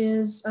think it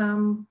is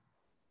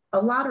a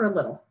lot or a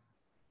little?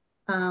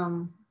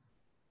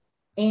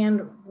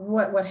 And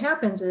what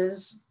happens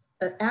is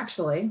that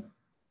actually,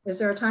 is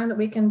there a time that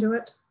we can do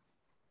it?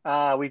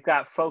 We've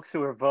got folks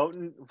who are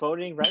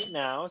voting right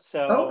now.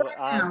 So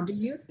now, do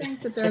you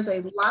think that there's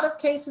a lot of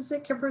cases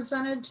that get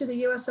presented to the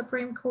US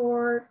Supreme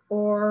Court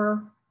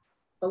or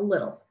a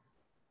little?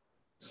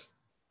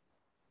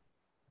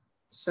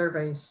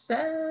 Survey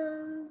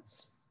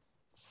says.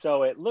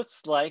 So it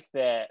looks like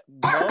that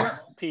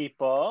most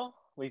people,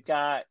 we've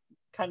got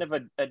kind of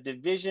a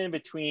division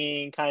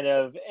between kind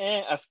of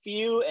a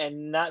few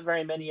and not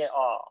very many at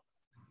all.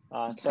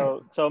 Okay.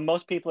 So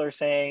most people are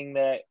saying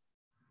that,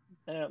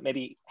 I don't know,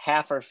 maybe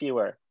half or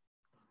fewer.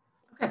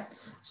 Okay,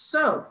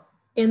 so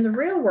in the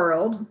real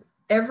world,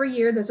 every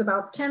year there's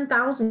about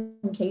 10,000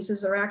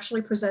 cases that are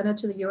actually presented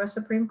to the US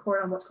Supreme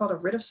Court on what's called a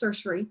writ of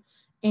certiorari.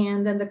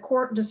 And then the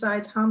court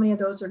decides how many of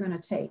those are going to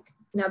take.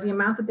 Now, the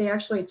amount that they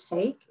actually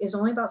take is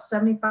only about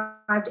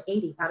 75 to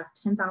 80 out of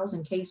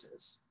 10,000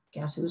 cases.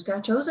 Guess who's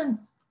got chosen?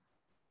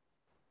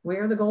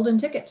 We're the golden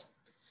ticket.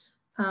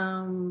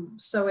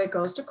 So it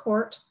goes to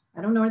court.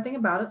 I don't know anything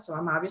about it, so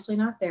I'm obviously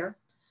not there.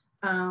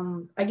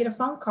 I get a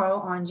phone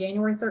call on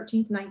January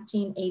 13th,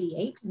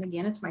 1988. And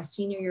again, it's my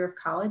senior year of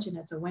college and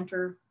it's a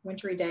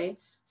wintry day.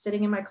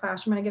 Sitting in my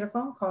classroom, and I get a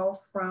phone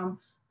call from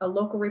a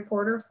local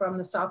reporter from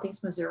the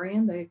Southeast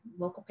Missourian, the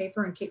local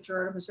paper in Cape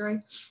Girardeau, Missouri,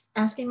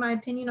 asking my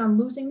opinion on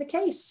losing the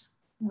case.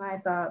 And I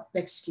thought,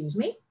 excuse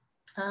me,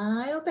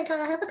 I don't think I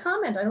have a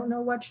comment. I don't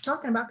know what you're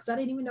talking about because I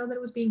didn't even know that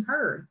it was being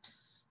heard.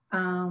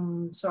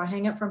 So I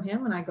hang up from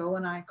him and I go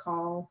and I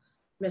call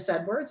Miss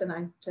Edwards and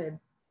I said,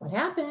 what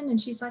happened?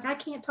 And she's like, I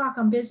can't talk,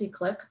 I'm busy,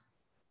 click.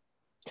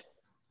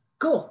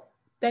 Cool,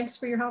 thanks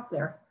for your help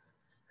there.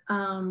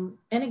 And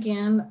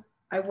again,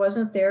 I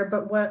wasn't there,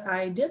 but what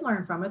I did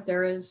learn from it,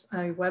 there is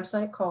a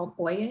website called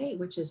OYEZ,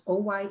 which is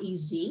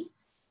OYEZ.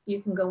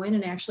 You can go in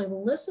and actually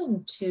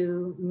listen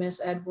to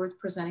Miss Edwards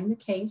presenting the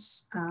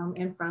case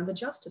in front of the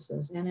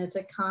justices. And it's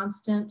a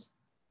constant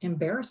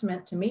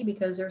embarrassment to me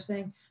because they're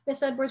saying,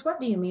 Miss Edwards, what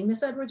do you mean?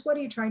 Miss Edwards, what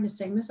are you trying to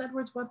say? Miss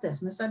Edwards, what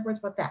this? Miss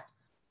Edwards, what that?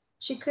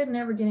 She could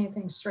never get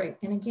anything straight.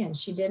 And again,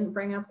 she didn't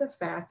bring up the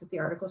fact that the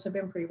articles had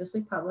been previously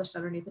published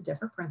underneath a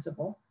different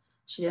principle.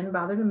 She didn't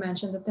bother to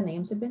mention that the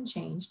names had been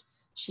changed.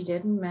 She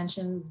didn't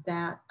mention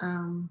that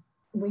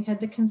we had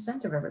the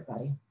consent of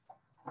everybody.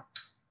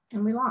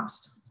 And we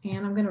lost.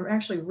 And I'm going to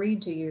actually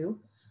read to you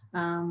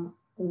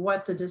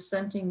what the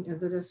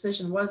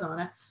decision was on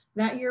it.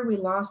 That year we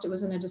lost. It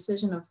was in a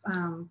decision of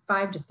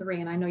 5-3.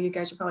 And I know you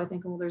guys are probably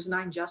thinking, well, there's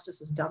 9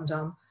 justices,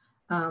 dumb.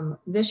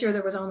 This year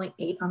there was only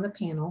 8 on the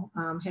panel.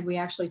 Had we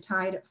actually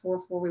tied at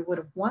 4-4, we would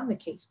have won the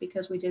case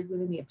because we did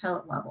within the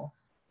appellate level,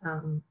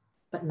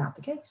 but not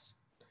the case.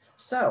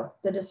 So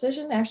the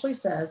decision actually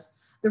says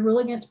the rule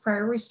against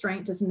prior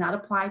restraint does not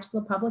apply to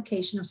the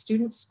publication of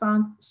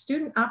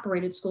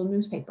student-operated school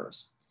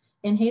newspapers.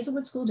 In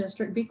Hazelwood School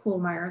District v.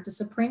 Kuhlmeier, the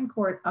Supreme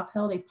Court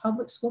upheld a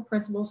public school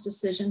principal's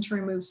decision to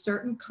remove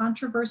certain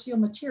controversial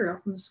material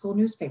from the school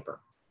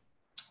newspaper.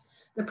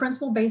 The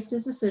principal based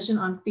his decision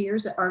on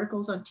fears that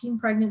articles on teen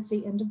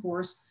pregnancy and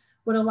divorce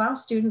would allow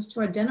students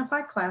to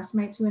identify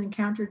classmates who had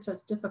encountered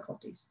such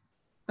difficulties.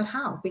 But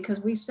how?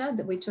 Because we said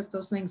that we took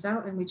those things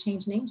out and we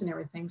changed names and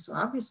everything. So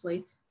obviously,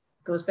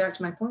 it goes back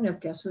to my point of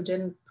guess who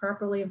didn't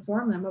properly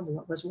inform them of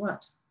what was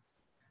what.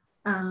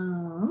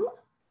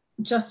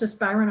 Justice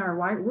Byron R.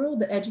 White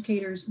ruled that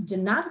educators did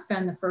not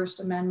offend the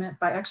First Amendment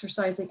by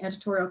exercising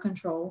editorial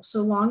control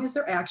so long as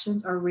their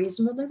actions are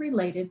reasonably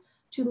related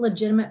to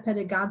legitimate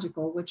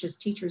pedagogical, which is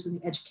teachers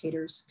and the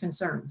educators'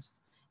 concerns.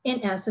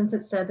 In essence,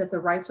 it said that the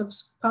rights of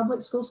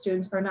public school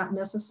students are not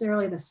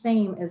necessarily the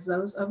same as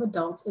those of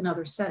adults in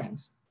other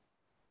settings.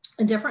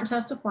 A different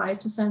test applies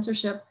to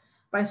censorship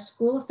by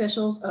school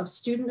officials of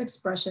student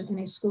expression in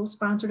a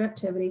school-sponsored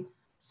activity,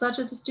 such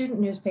as a student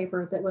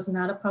newspaper that was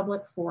not a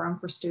public forum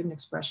for student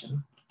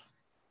expression.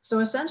 So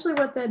essentially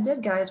what that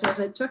did, guys, was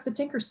it took the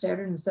Tinker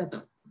standard and said,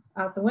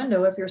 out the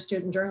window, if you're a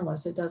student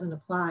journalist, it doesn't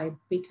apply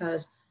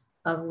because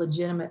of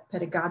legitimate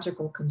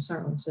pedagogical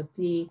concerns, that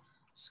the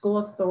school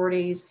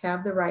authorities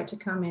have the right to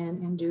come in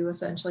and do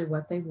essentially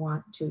what they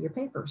want to your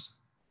papers.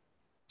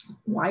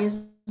 Why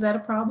is that a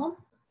problem?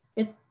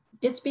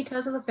 It's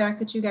because of the fact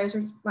that you guys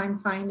are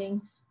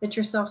finding that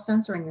you're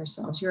self-censoring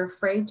yourselves. You're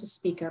afraid to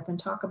speak up and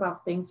talk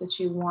about things that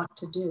you want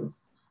to do.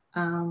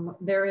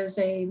 There is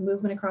a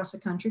movement across the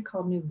country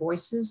called New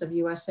Voices of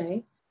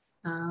USA.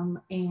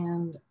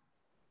 And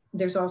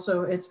there's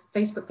also, it's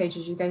Facebook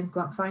pages. You guys go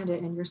out and find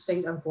it. And your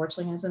state,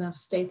 unfortunately, isn't a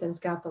state that has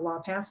got the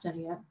law passed in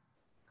yet.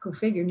 Go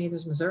figure, neither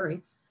is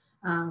Missouri.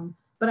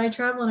 But I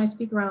travel and I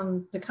speak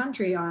around the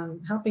country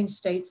on helping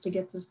states to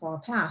get this law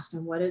passed.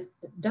 And what it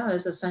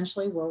does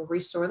essentially will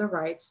restore the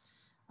rights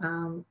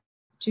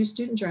to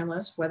student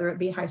journalists, whether it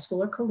be high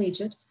school or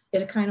collegiate.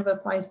 It kind of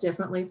applies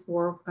differently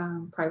for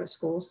private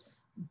schools,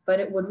 but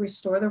it would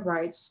restore the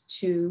rights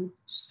to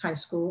high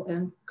school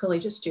and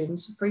collegiate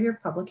students for your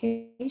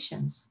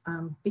publications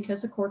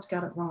because the courts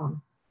got it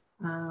wrong.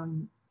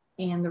 And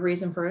the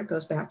reason for it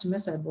goes back to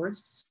Miss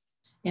Edwards.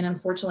 And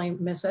unfortunately,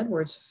 Miss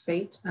Edwards'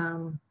 fate,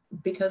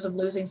 because of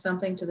losing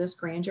something to this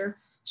grandeur,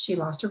 she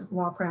lost her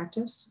law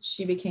practice,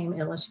 she became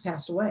ill, and she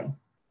passed away.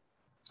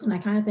 And I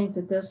kind of think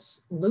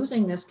that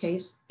losing this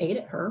case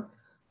aided her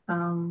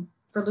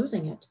for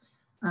losing it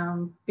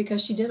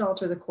because she did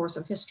alter the course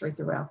of history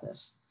throughout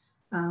this.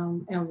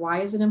 And why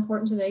is it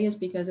important today is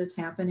because it's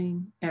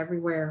happening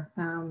everywhere.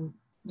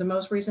 The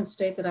most recent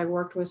state that I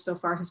worked with so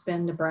far has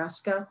been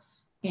Nebraska.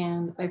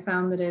 And I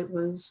found that it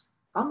was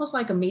almost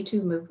like a Me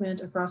Too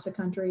movement across the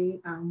country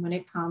when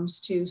it comes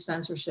to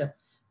censorship,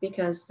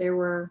 because there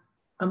were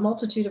a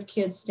multitude of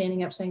kids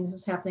standing up saying this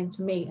is happening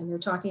to me, and they're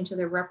talking to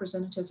their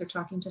representatives, they're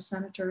talking to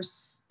senators,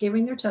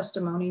 giving their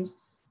testimonies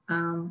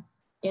in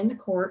the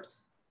court,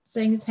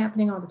 saying it's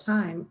happening all the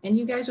time. And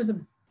you guys are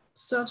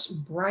such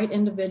bright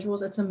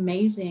individuals. It's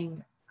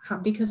amazing how,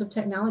 because of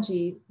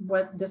technology,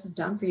 what this has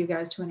done for you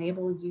guys to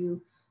enable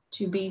you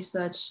to be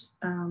such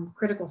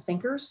critical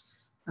thinkers.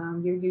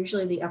 You're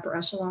usually the upper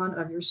echelon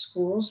of your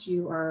schools.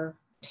 You are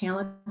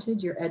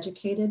talented, you're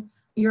educated,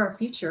 you're our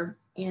future.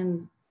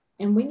 And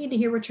we need to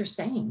hear what you're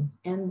saying.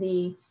 And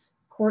the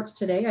courts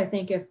today, I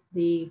think if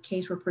the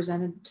case were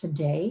presented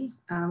today,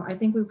 I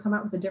think we would come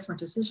out with a different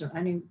decision.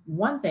 I mean,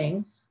 one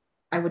thing,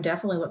 I would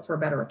definitely look for a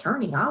better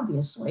attorney,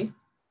 obviously.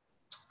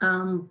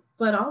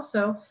 But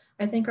also,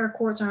 I think our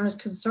courts aren't as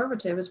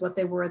conservative as what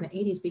they were in the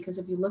 80s, because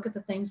if you look at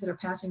the things that are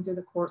passing through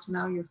the courts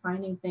now, you're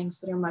finding things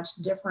that are much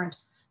different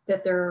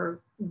that they're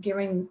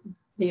giving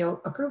the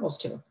approvals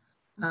to.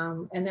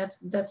 And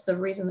that's the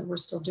reason that we're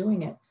still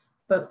doing it.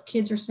 But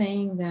kids are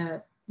saying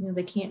that, you know,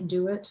 they can't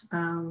do it.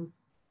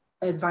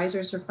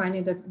 Advisors are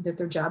finding that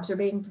their jobs are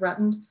being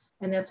threatened,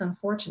 and that's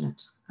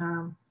unfortunate.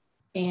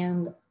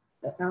 And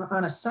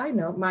on a side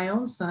note, my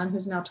own son,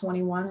 who's now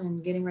 21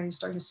 and getting ready to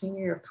start his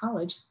senior year of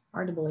college,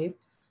 hard to believe,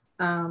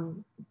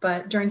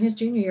 but during his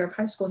junior year of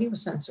high school, he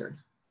was censored.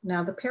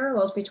 Now, the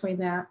parallels between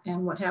that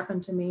and what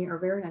happened to me are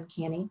very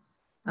uncanny.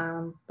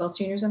 Both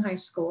juniors in high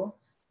school,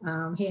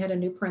 he had a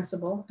new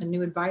principal, a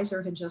new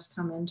advisor had just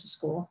come into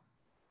school,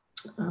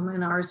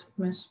 and ours,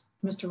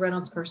 Mr.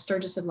 Reynolds or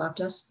Sturgis had left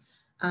us.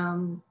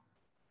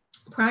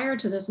 Prior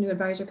to this new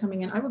advisor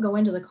coming in, I would go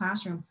into the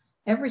classroom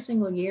every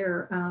single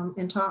year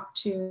and talk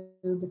to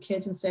the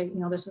kids and say, you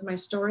know, this is my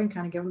story, and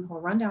kind of give them a whole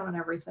rundown on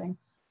everything.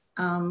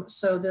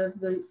 So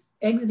the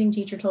exiting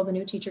teacher told the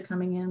new teacher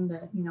coming in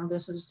that, you know,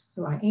 this is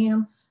who I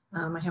am.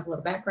 I have a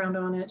little background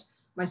on it.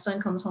 My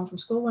son comes home from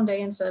school one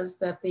day and says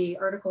that the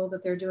article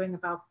that they're doing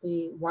about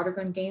the water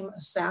gun game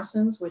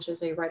Assassins, which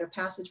is a rite of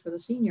passage for the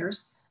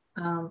seniors,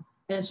 and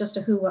it's just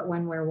a who, what,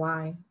 when, where,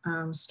 why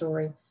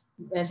story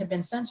that had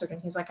been censored.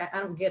 And he's like, I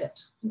don't get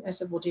it. I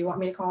said, well, do you want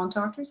me to call and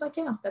talk to her? He's like,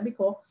 yeah, that'd be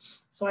cool.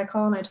 So I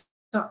call and I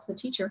talk to the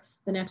teacher.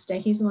 The next day,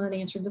 he's the one that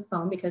answered the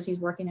phone because he's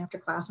working after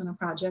class on a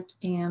project.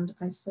 And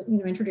I said, you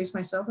know, introduced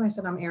myself, and I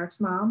said, I'm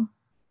Eric's mom.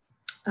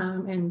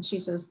 And she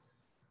says,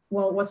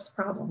 well, what's the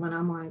problem? And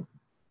I'm like,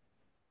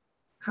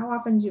 how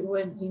often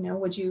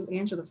would you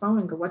answer the phone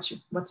and go, what's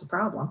the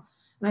problem?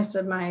 And I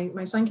said,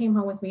 my son came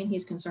home with me and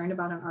he's concerned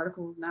about an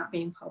article not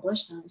being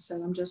published. And I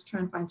said, I'm just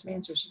trying to find some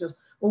answers. She goes,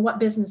 well, what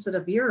business is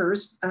it of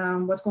yours?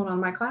 What's going on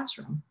in my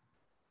classroom?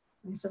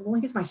 And I said,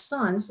 well, he's my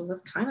son, so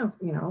that's kind of,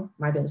 you know,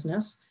 my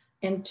business.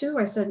 And two,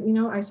 I said,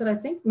 I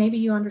think maybe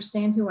you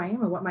understand who I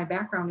am and what my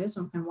background is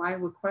and why I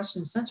would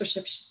question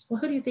censorship. She said, well,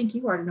 who do you think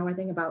you are to know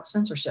anything about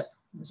censorship?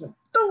 I said,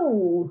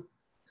 oh.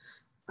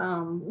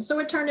 So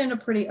it turned into a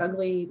pretty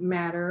ugly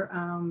matter.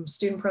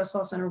 Student Press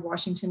Law Center of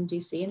Washington,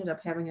 D.C. ended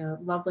up having a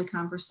lovely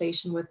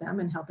conversation with them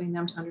and helping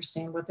them to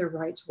understand what their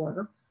rights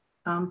were.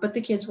 but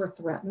the kids were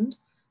threatened.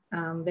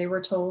 They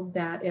were told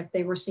that if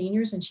they were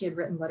seniors and she had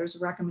written letters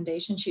of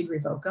recommendation, she'd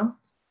revoke them.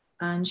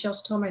 And she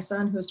also told my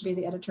son, who was to be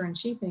the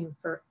editor-in-chief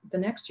for the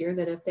next year,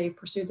 that if they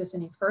pursued this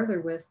any further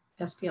with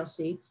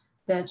SPLC,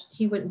 that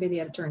he wouldn't be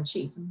the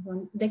editor-in-chief.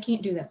 And they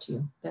can't do that to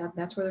you.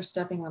 That's where they're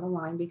stepping out of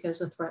line, because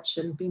the threat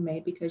shouldn't be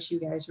made because you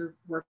guys are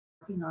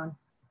working on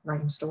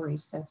writing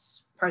stories.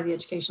 That's part of the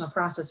educational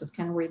process. It's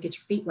kind of where you get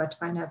your feet wet to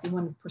find out if you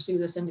want to pursue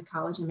this into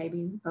college and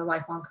maybe a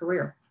lifelong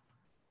career.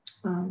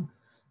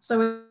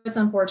 So it's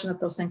unfortunate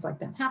those things like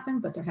that happen,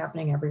 but they're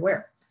happening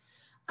everywhere.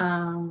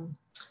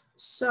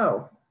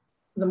 So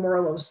the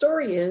moral of the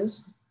story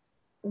is,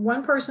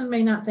 one person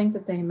may not think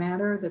that they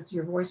matter, that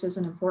your voice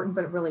isn't important,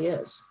 but it really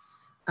is.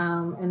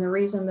 And the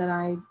reason that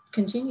I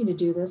continue to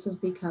do this is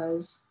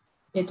because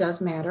it does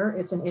matter.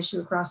 It's an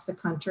issue across the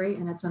country,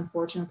 and it's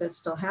unfortunate that it's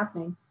still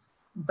happening.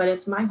 But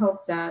it's my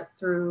hope that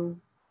through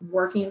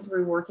working with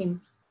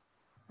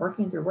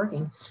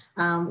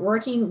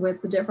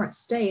the different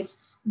states,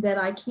 that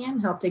I can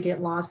help to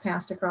get laws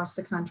passed across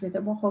the country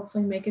that will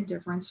hopefully make a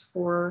difference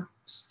for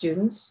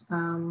students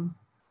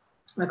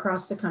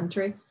across the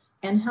country,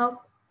 and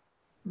help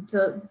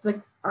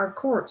our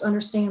courts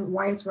understand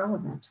why it's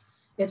relevant.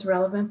 It's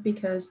relevant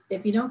because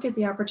if you don't get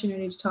the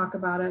opportunity to talk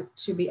about it,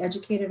 to be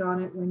educated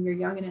on it when you're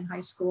young and in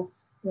high school,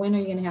 when are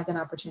you going to have that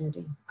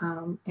opportunity?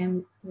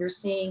 And you're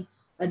seeing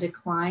a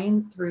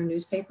decline through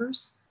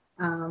newspapers.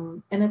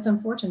 And it's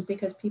unfortunate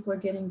because people are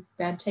getting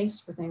bad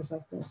taste for things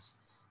like this.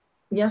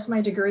 Yes,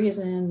 my degree is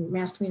in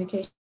mass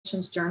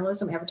communications,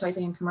 journalism,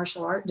 advertising, and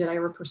commercial art. Did I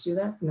ever pursue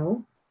that?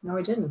 No,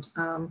 I didn't.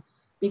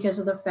 Because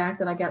of the fact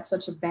that I got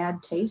such a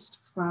bad taste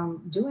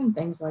from doing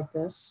things like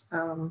this,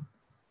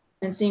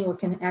 and seeing what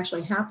can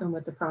actually happen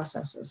with the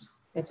processes.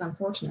 It's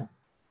unfortunate.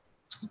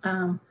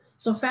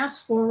 So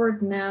fast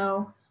forward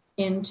now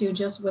into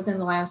just within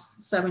the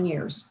last 7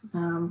 years.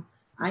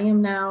 I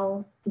am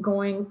now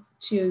going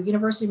to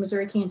University of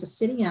Missouri, Kansas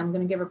City. I'm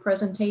going to give a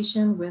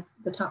presentation with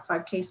the top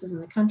 5 cases in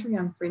the country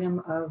on freedom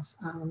of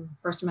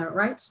First Amendment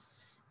rights.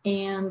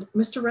 And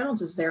Mr.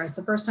 Reynolds is there. It's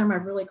the first time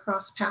I've really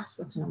crossed paths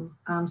with him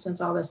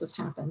since all this has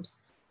happened.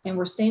 And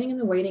we're standing in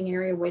the waiting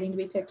area, waiting to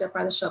be picked up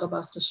by the shuttle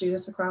bus to shoot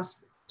us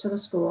across to the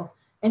school.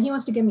 And he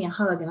wants to give me a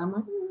hug. And I'm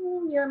like,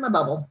 you're in my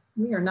bubble.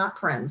 We are not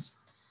friends.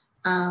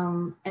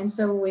 And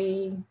so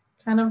we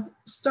kind of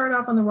start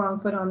off on the wrong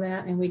foot on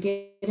that. And we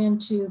get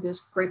into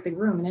this great big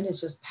room, and it is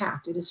just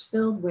packed. It is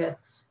filled with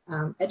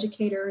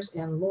educators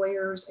and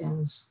lawyers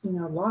and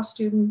law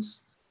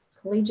students,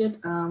 collegiate,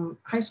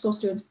 high school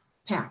students,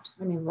 packed.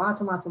 I mean,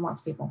 lots and lots and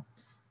lots of people.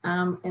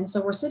 And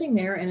so we're sitting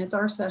there, and it's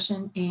our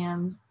session.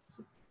 And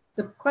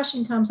the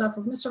question comes up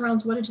of, Mr.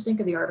 Reynolds, what did you think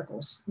of the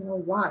articles?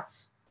 Why?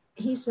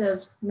 He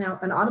says, now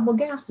an audible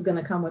gasp is going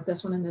to come with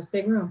this one in this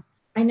big room.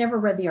 I never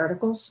read the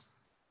articles.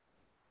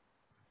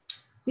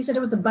 He said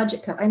it was a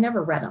budget cut. I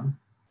never read them.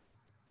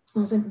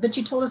 I said, but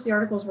you told us the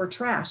articles were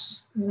trash,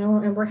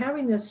 and we're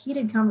having this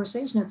heated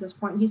conversation at this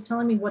point. He's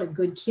telling me what a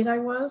good kid I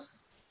was.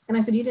 And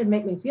I said, you didn't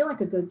make me feel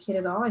like a good kid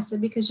at all. I said,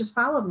 because you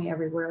followed me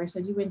everywhere. I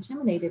said, you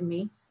intimidated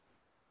me.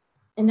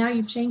 And now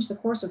you've changed the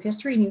course of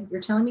history, and you're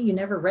telling me you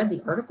never read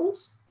the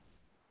articles?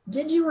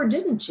 Did you or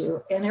didn't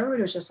you? And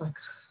everybody was just like,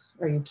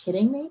 are you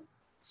kidding me?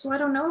 So I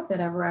don't know if that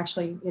ever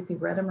actually, if he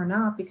read them or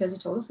not, because he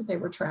told us that they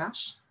were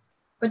trash.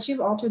 But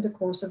you've altered the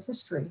course of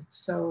history.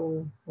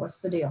 So what's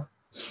the deal?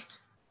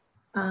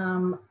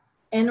 And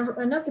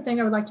another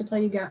thing I would like to tell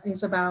you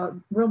guys about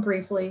real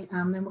briefly,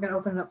 then we're going to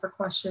open it up for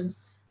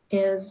questions,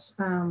 is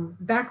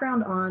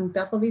background on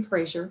Bethel v.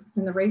 Frazier.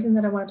 And the reason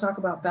that I want to talk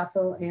about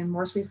Bethel and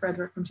Morse v.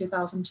 Frederick from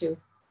 2002,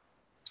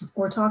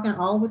 we're talking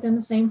all within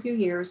the same few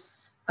years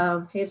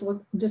of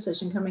Hazelwood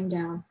decision coming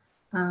down.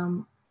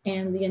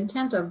 And the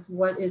intent of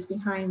what is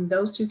behind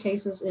those 2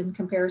 cases in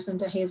comparison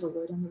to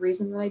Hazelwood. And the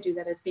reason that I do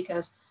that is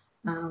because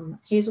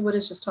Hazelwood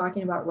is just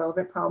talking about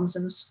relevant problems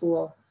in the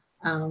school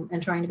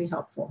and trying to be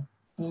helpful.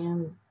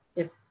 And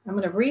if I'm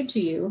going to read to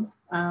you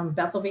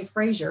Bethel v.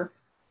 Frazier,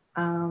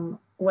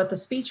 what the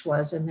speech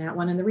was in that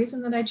one. And the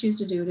reason that I choose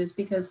to do it is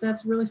because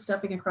that's really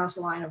stepping across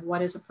the line of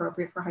what is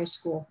appropriate for high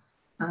school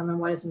and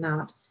what is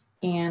not.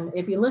 And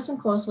if you listen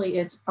closely,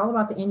 it's all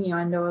about the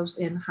innuendos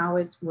and how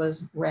it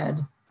was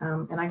read.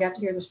 And I got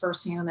to hear this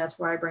firsthand, and that's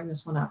why I bring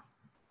this one up.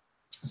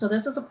 So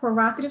this is a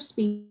provocative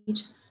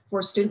speech for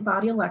a student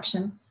body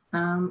election.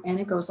 And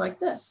it goes like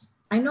this.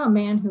 I know a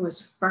man who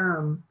is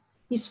firm.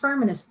 He's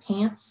firm in his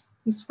pants.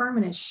 He's firm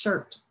in his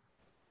shirt.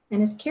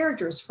 And his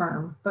character is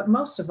firm. But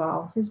most of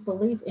all, his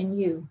belief in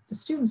you, the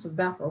students of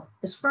Bethel,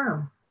 is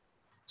firm.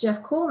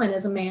 Jeff Kuhlmeier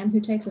is a man who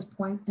takes his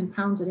point and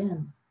pounds it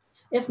in.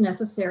 If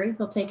necessary,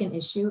 he'll take an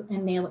issue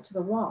and nail it to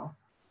the wall.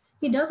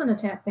 He doesn't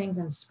attack things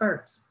in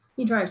spurts.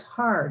 He drives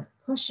hard,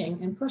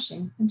 pushing and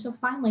pushing until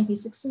finally he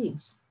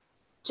succeeds.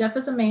 Jeff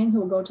is a man who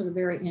will go to the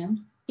very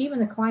end, even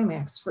the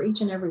climax, for each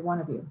and every one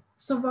of you.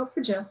 So vote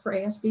for Jeff for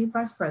ASB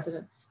Vice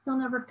President. He'll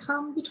never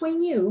come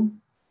between you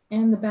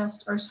and the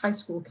best our high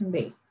school can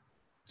be.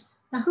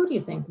 Now, who do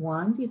you think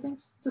won? Do you think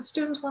the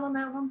students won on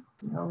that one?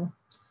 No,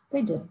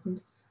 they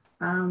didn't.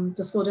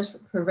 The school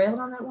district prevailed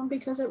on that one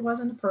because it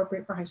wasn't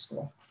appropriate for high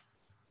school.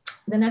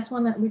 The next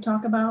one that we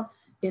talk about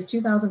is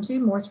 2002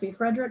 Morse v.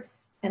 Frederick.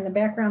 And the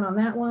background on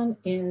that one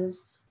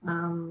is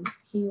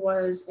he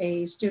was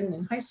a student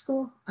in high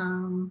school,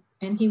 and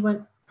he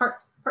went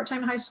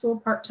part-time high school,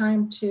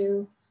 part-time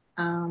to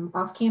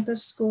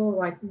off-campus school,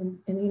 like in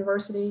the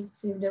university.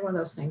 So he did one of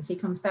those things. He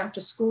comes back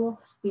to school.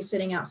 He's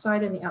sitting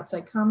outside in the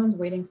outside commons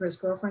waiting for his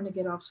girlfriend to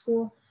get off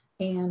school.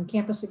 And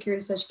campus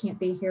security says, you can't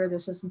be here.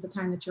 This isn't the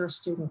time that you're a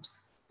student.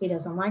 He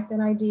doesn't like that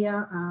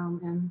idea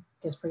and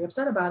gets pretty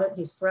upset about it.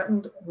 He's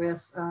threatened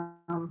with,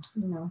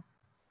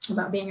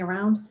 about being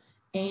around.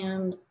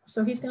 And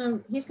so he's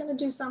gonna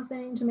do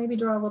something to maybe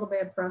draw a little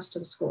bad press to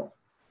the school.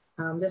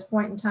 This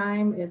point in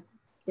time,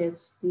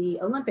 it's the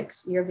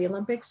Olympics, year of the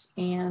Olympics,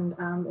 and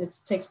it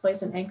takes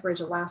place in Anchorage,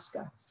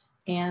 Alaska.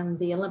 And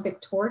the Olympic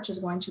torch is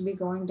going to be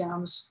going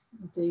down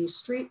the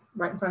street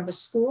right in front of the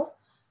school.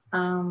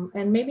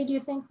 And maybe do you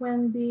think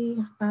when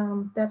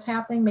that's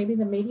happening, maybe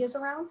the media's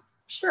around?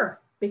 Sure,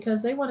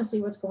 because they want to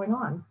see what's going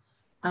on.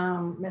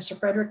 Mr.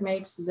 Frederick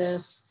makes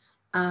this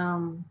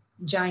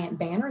giant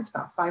banner. It's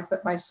about 5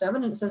 foot by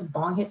 7, and it says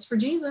 "Bong hits for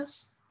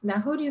Jesus." Now,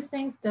 who do you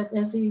think that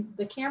as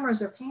the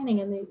cameras are panning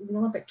and the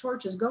Olympic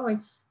torch is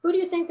going, who do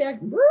you think that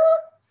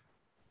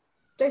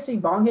they see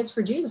 "Bong hits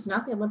for Jesus,"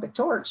 not the Olympic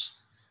torch?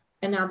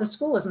 And now the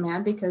school is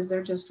mad because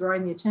they're just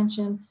drawing the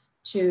attention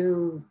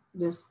to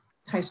this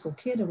high school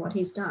kid and what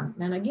he's done.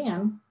 And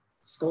again,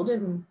 the school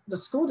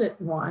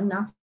didn't won,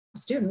 not the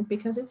student,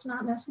 because it's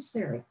not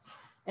necessary.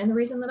 And the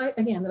reason that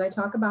I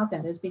talk about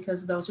that is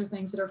because those are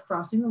things that are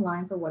crossing the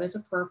line for what is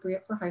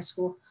appropriate for high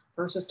school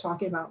versus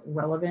talking about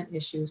relevant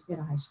issues in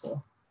a high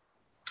school.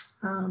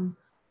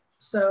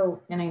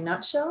 So in a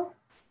nutshell,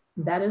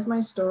 that is my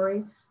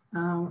story.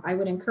 I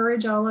would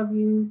encourage all of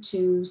you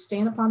to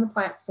stand up on the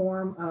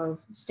platform of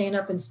stand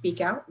up and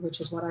speak out, which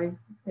is what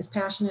is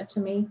passionate to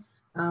me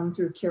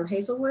through Cure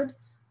Hazelwood.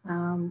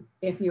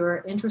 If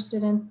you're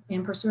interested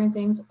in pursuing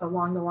things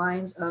along the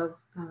lines of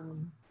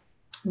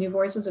New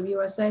Voices of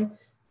USA,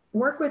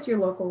 work with your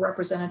local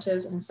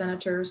representatives and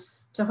senators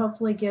to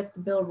hopefully get the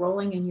bill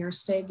rolling in your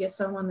state, get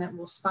someone that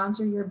will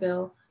sponsor your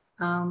bill,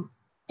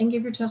 and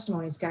give your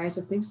testimonies, guys.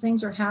 If these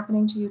things are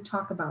happening to you,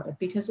 talk about it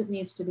because it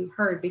needs to be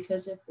heard,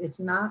 because if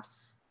it's not,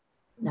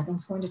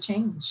 nothing's going to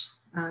change.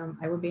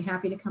 I would be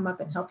happy to come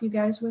up and help you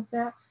guys with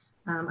that.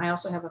 I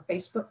also have a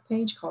Facebook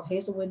page called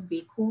Hazelwood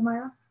v.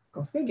 Kuhlmeier,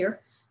 go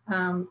figure.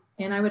 And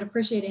I would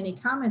appreciate any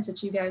comments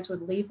that you guys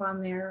would leave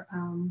on there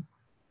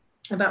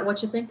about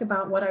what you think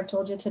about what I've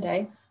told you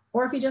today.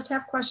 Or if you just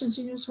have questions,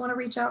 you just want to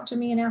reach out to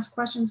me and ask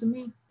questions of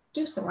me,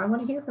 do so. I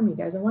want to hear from you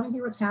guys. I want to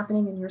hear what's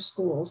happening in your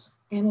schools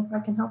and if I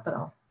can help at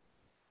all.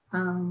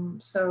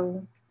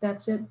 So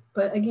that's it.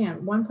 But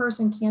again, one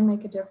person can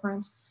make a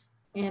difference,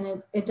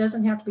 and it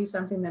doesn't have to be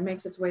something that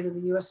makes its way to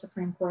the U.S.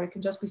 Supreme Court. It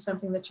can just be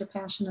something that you're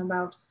passionate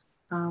about.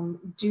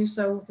 Do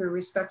so through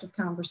respectful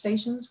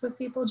conversations with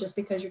people. Just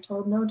because you're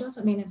told no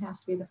doesn't mean it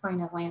has to be the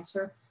final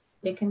answer.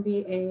 It can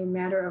be a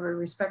matter of a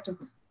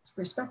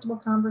respectable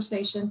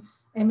conversation,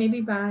 and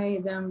maybe by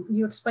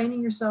you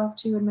explaining yourself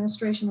to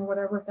administration or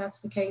whatever, if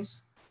that's the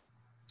case,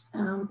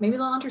 maybe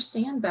they'll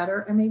understand better,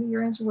 and maybe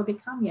your answer will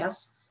become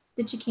yes,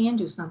 that you can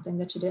do something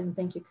that you didn't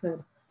think you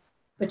could.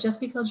 But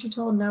just because you're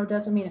told no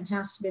doesn't mean it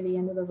has to be the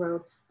end of the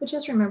road. But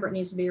just remember, it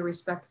needs to be a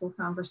respectful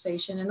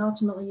conversation. And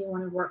ultimately, you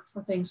want to work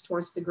for things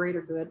towards the greater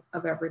good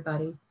of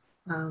everybody.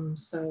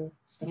 So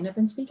stand up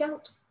and speak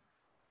out.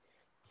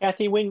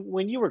 Kathy,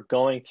 when you were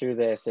going through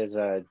this as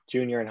a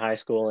junior in high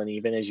school and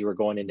even as you were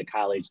going into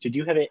college, did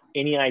you have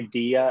any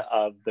idea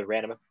of the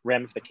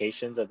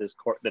ramifications of this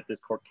court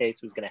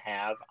case was going to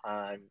have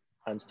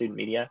on student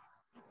media?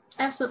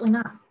 Absolutely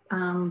not.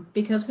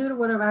 Because who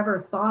would have ever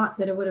thought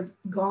that it would have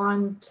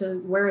gone to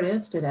where it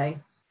is today?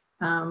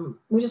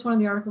 We just wanted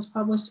the articles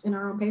published in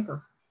our own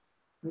paper.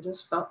 We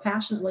just felt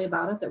passionately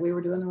about it, that we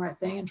were doing the right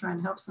thing and trying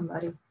to help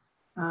somebody.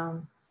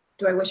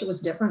 Do I wish it was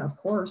different? Of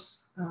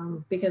course,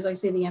 because I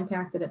see the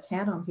impact that it's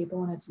had on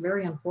people, and it's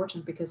very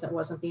unfortunate because that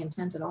wasn't the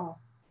intent at all.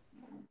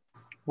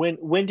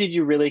 When did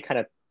you really kind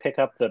of pick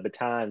up the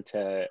baton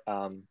to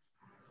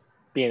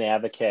be an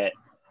advocate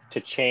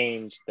to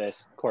change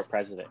this court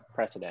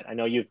precedent? I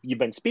know you've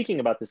been speaking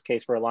about this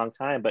case for a long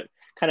time, but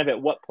kind of at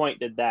what point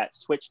did that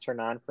switch turn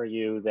on for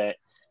you that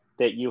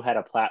you had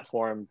a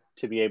platform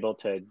to be able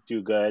to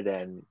do good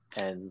and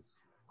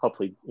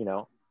hopefully,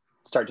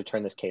 start to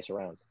turn this case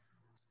around?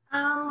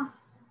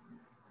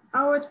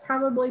 It's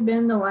probably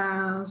been the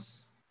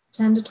last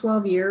 10 to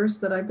 12 years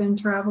that I've been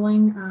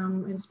traveling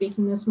and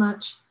speaking this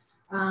much.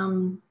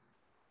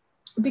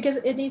 Because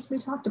it needs to be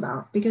talked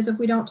about. Because if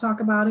we don't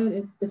talk about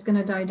it, it's going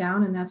to die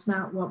down, and that's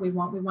not what we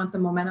want. We want the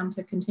momentum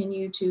to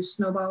continue to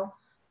snowball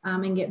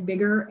and get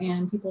bigger,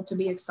 and people to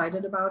be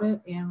excited about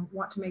it and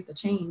want to make the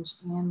change.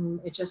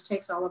 And it just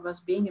takes all of us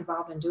being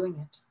involved in doing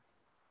it.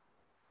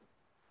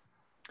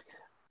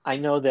 I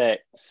know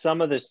that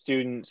some of the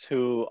students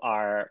some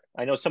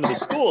of the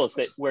schools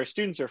where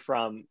students are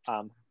from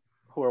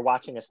who are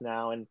watching us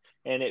now, and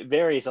it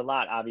varies a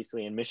lot,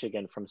 obviously, in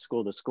Michigan from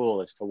school to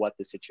school as to what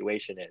the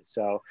situation is.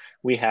 So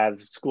we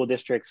have school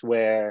districts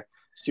where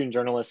student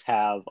journalists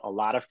have a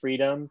lot of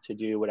freedom to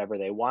do whatever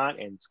they want,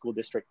 and school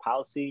district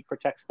policy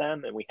protects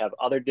them. And we have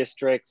other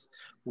districts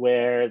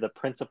where the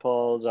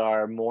principals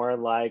are more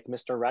like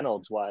Mr.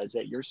 Reynolds was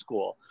at your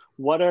school.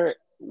 What are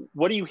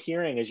you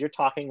hearing as you're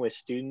talking with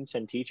students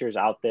and teachers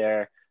out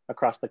there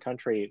across the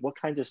country? What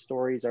kinds of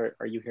stories are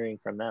you hearing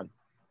from them?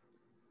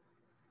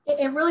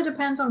 It really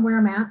depends on where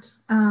I'm at.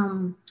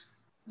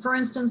 For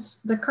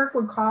instance, the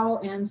Kirkwood Call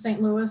in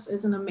St. Louis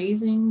is an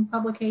amazing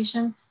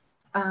publication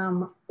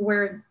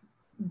where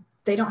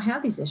they don't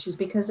have these issues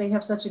because they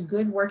have such a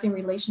good working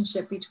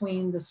relationship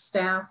between the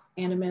staff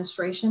and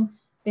administration.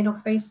 They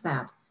don't face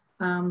that.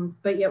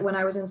 But yet when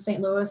I was in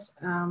St. Louis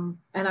and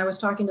I was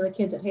talking to the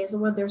kids at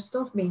Hazelwood, they're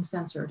still being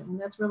censored, and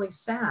that's really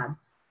sad.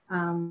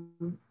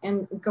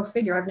 And go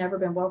figure, I've never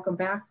been welcomed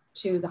back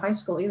to the high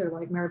school either,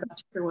 like Mary Beth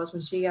Tinker was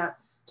when she got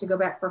to go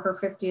back for her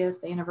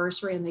 50th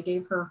anniversary, and they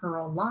gave her her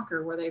own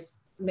locker where they've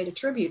made a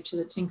tribute to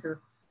the Tinker.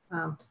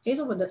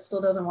 Hazelwood that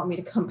still doesn't want me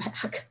to come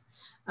back.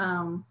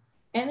 And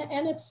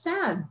it's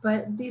sad,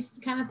 but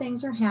these kind of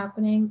things are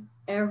happening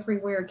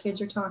everywhere. Kids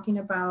are talking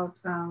about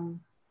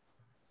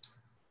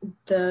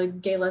the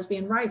gay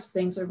lesbian rights,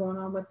 things that are going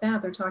on with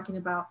that. They're talking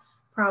about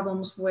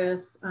problems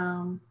with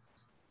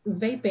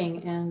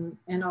vaping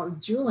and all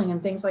juuling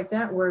and things like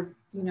that, where,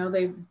 you know,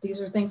 these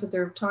are things that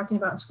they're talking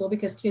about in school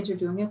because kids are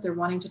doing it. They're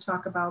wanting to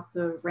talk about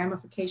the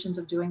ramifications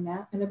of doing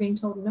that, and they're being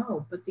told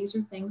no. But these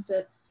are things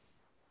that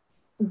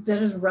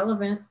is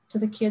relevant to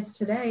the kids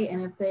today,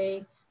 and if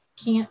they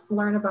can't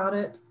learn about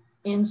it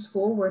in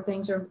school where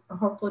things are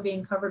hopefully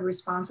being covered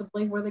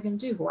responsibly, what are they going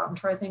to do? Go out and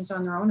try things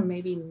on their own and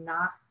maybe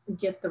not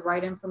get the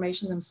right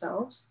information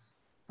themselves?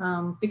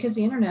 Because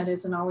the internet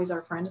isn't always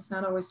our friend. It's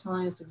not always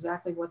telling us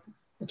exactly what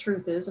the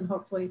truth is. And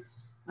hopefully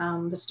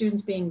the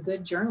students, being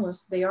good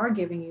journalists, they are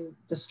giving you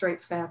the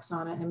straight facts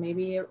on it. And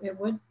maybe it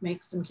would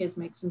make some kids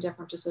make some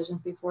different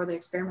decisions before they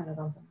experimented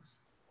on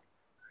things.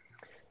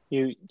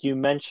 You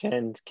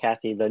mentioned,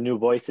 Kathy, the New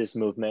Voices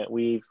movement.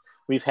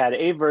 We've had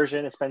a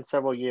version, it's been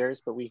several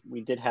years, but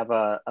we did have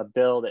a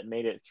bill that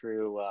made it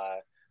through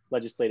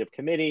legislative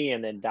committee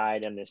and then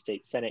died in the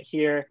state Senate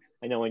here.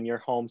 I know in your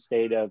home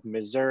state of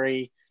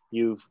Missouri,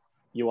 you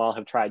all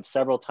have tried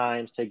several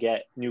times to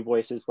get New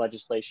Voices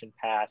legislation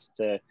passed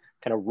to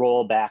kind of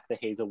roll back the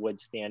Hazelwood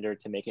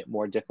standard to make it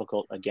more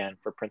difficult again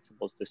for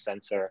principals to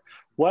censor.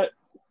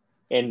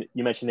 And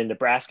you mentioned in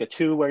Nebraska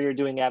too, where you're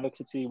doing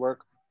advocacy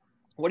work.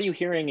 What are you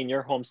hearing in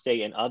your home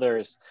state and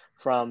others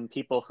from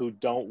people who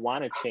don't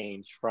want to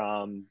change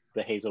from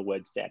the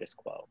Hazelwood status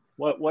quo?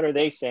 What are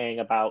they saying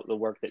about the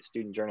work that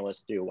student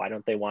journalists do? Why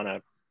don't they want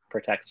to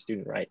protect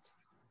student rights?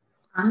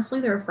 Honestly,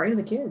 they're afraid of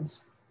the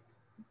kids.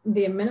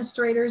 The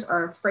administrators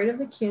are afraid of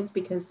the kids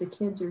because the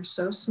kids are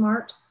so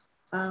smart.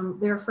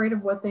 They're afraid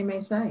of what they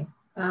may say.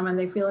 And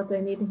they feel that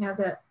they need to have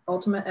that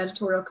ultimate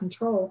editorial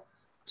control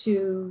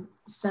to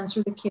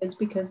censor the kids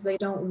because they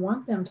don't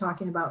want them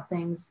talking about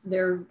things.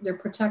 They're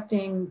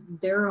protecting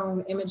their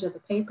own image of the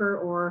paper,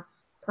 or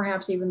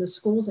perhaps even the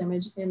school's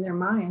image in their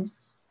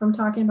minds, from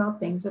talking about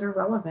things that are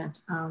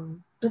relevant.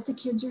 But the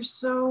kids are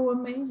so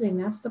amazing.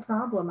 That's the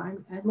problem.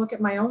 I look at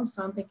my own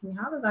son thinking,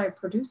 how did I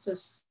produce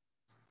this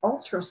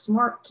ultra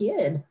smart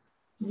kid?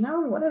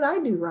 What did I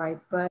do right?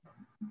 But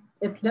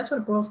that's what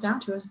it boils down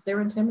to, is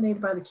they're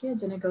intimidated by the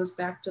kids. And it goes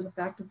back to the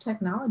fact of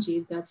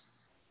technology.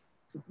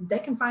 They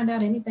can find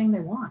out anything they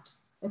want.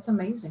 It's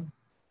amazing.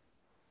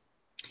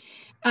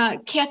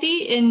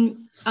 Kathy, in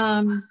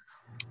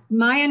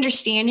my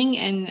understanding,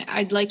 and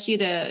I'd like you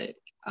to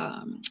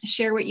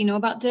share what you know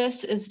about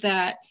this, is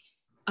that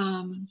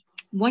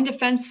one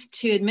defense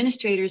to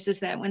administrators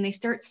is that when they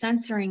start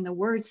censoring the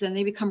words, then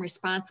they become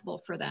responsible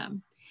for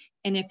them.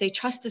 And if they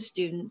trust the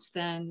students,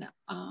 then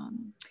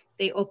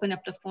they open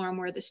up the forum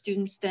where the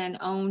students then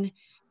own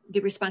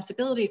the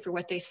responsibility for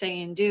what they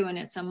say and do, and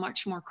it's a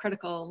much more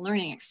critical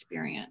learning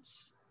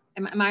experience.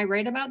 Am I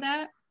right about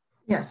that?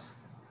 Yes,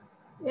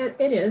 it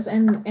is.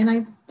 And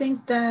I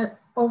think that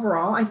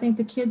overall, I think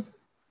the kids,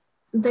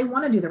 they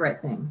want to do the right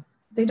thing.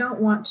 They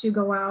don't want to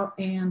go out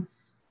and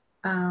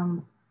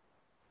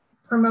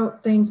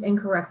promote things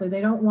incorrectly.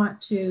 They don't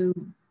want to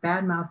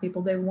badmouth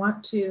people. They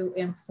want to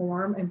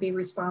inform and be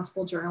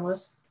responsible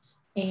journalists.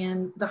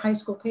 And the high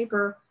school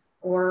paper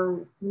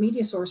or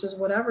media sources,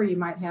 whatever you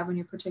might have in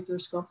your particular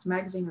school, if it's a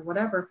magazine or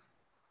whatever,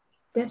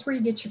 that's where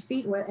you get your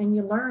feet wet and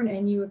you learn,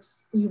 and you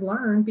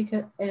learn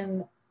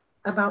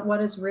about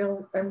what is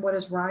real and what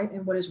is right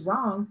and what is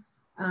wrong,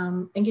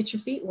 and get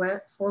your feet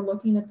wet for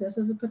looking at this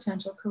as a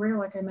potential career,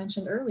 like I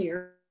mentioned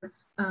earlier.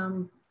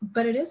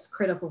 But it is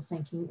critical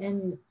thinking,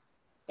 and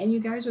you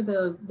guys are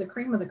the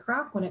cream of the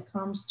crop when it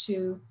comes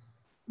to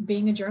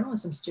being a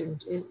journalism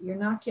student. You're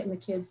not getting the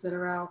kids that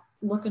are out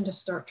looking to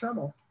start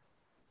trouble.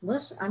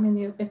 Listen, I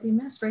mean, if the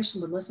administration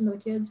would listen to the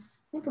kids,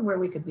 think of where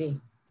we could be.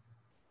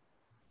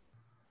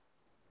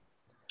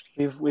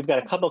 We've got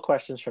a couple of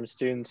questions from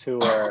students who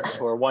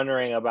are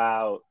wondering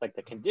about like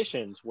the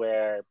conditions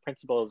where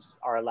principals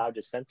are allowed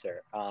to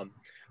censor.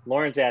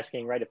 Lauren's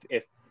asking, right,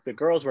 if the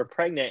girls were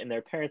pregnant and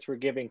their parents were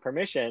giving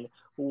permission,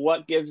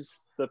 what gives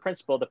the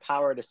principal the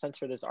power to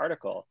censor this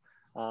article?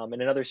 And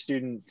another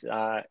student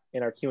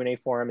in our Q&A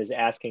forum is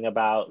asking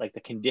about like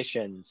the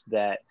conditions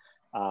that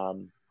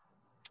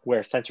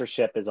where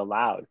censorship is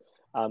allowed.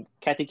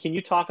 Kathy, can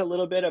you talk a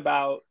little bit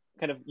about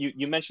kind of,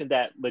 you mentioned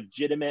that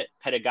legitimate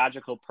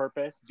pedagogical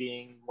purpose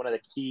being one of the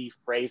key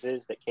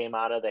phrases that came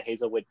out of the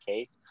Hazelwood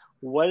case.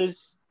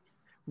 What's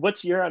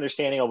your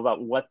understanding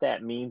about what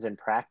that means in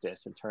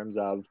practice in terms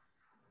of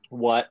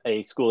what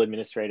a school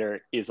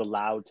administrator is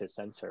allowed to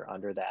censor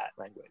under that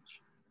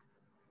language?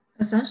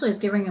 Essentially, it's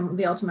giving him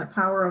the ultimate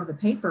power of the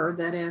paper,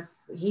 that if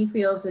he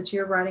feels that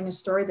you're writing a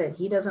story that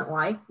he doesn't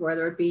like,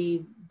 whether it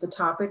be the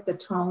topic, the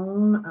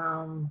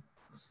tone,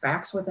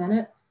 facts within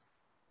it,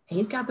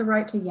 he's got the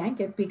right to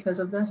yank it because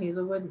of the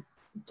Hazelwood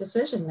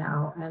decision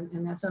now.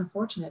 And that's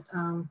unfortunate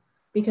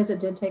because it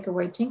did take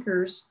away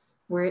Tinker's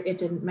where it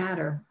didn't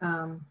matter.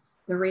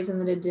 The reason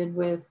that it did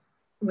with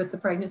the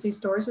pregnancy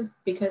stories is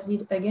because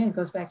it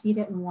goes back, he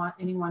didn't want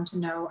anyone to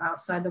know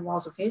outside the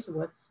walls of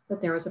Hazelwood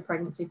that there was a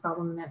pregnancy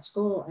problem in that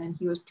school, and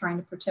he was trying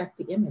to protect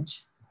the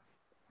image.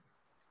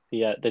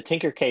 The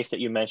Tinker case that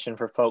you mentioned,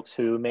 for folks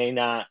who may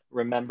not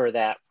remember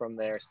that from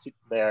their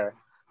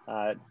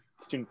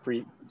student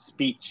free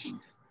speech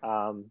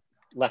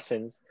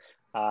lessons,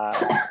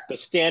 the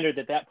standard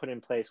that put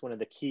in place, one of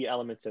the key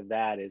elements of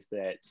that is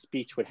that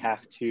speech would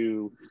have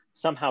to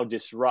somehow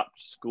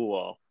disrupt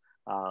school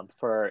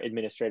for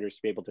administrators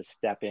to be able to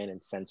step in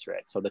and censor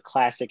it. So the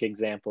classic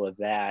example of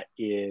that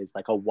is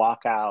like a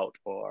walkout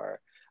or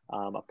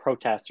a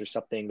protest or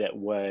something that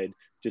would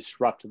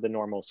disrupt the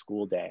normal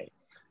school day.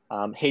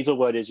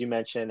 Hazelwood, as you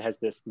mentioned, has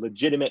this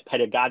legitimate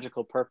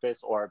pedagogical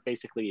purpose or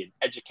basically an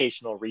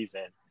educational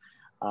reason.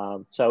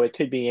 So it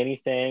could be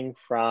anything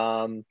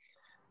from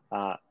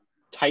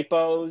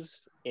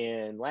typos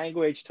in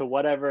language to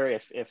whatever.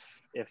 If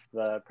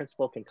the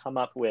principal can come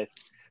up with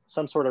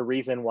some sort of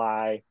reason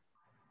why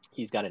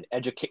he's got an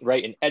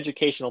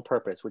educational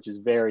purpose, which is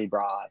very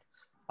broad,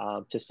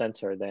 to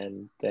censor,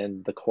 then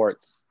the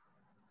courts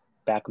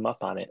back them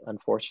up on it,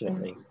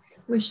 unfortunately.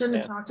 We shouldn't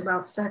have talked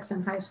about sex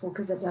in high school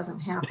because it doesn't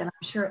happen.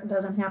 I'm sure it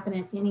doesn't happen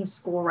in any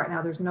school right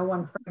now. There's no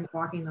one pregnant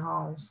walking the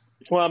halls.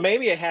 Well,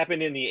 maybe it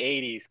happened in the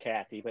 80s,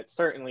 Kathy, but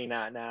certainly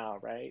not now,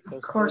 right?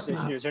 Those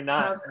issues are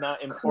not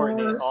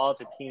important at all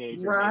to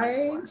teenagers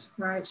anymore.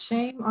 Right.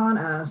 Shame on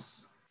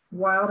us.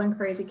 Wild and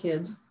crazy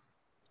kids.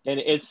 And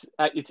it's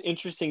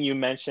interesting you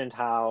mentioned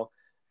how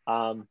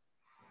kind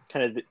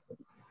of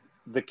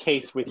the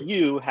case with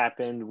you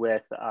happened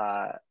with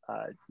a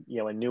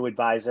new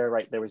advisor,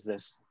 right? There was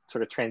this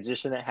sort of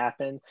transition that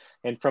happened.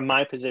 And from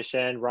my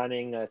position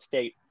running a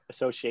state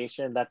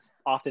association, that's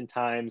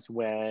oftentimes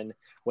when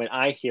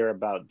I hear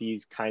about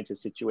these kinds of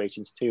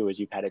situations too, is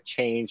you've had a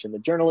change in the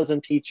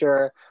journalism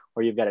teacher,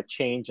 or you've got a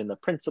change in the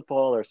principal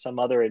or some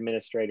other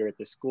administrator at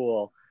the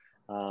school,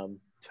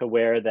 to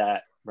where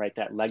that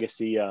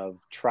legacy of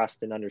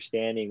trust and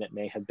understanding that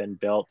may have been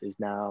built is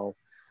now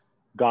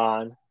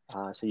gone.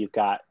 So you've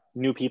got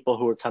new people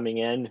who are coming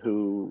in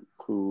who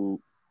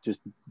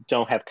just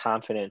don't have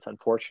confidence,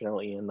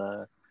 unfortunately, in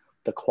the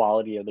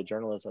quality of the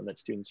journalism that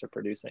students are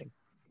producing.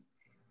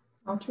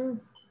 All true.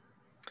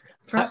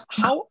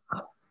 How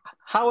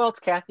else,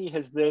 Kathy,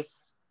 has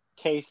this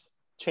case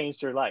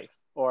changed your life?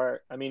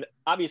 Or, I mean,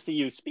 obviously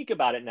you speak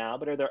about it now,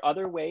 but are there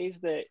other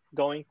ways that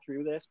going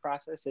through this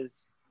process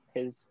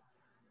has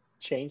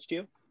changed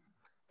you?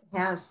 It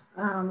has.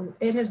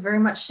 It has very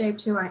much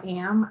shaped who I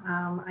am.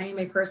 I am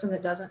a person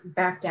that doesn't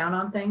back down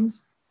on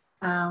things.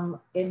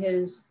 It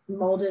has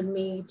molded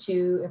me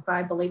to, if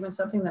I believe in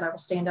something, that I will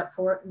stand up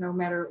for it no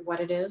matter what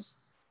it is.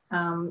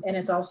 And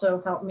it's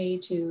also helped me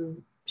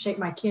to shape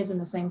my kids in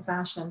the same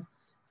fashion.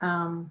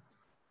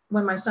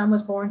 When my son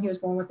was born, he was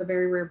born with a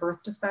very rare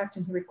birth defect,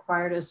 and he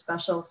required a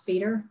special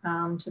feeder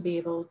to be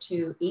able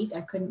to eat.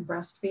 I couldn't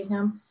breastfeed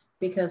him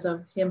because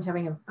of him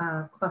having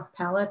a cleft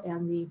palate,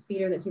 and the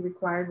feeder that he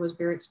required was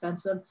very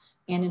expensive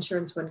and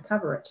insurance wouldn't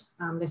cover it.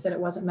 They said it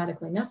wasn't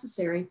medically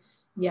necessary,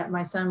 yet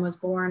my son was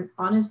born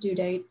on his due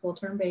date,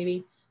 full-term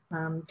baby,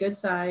 good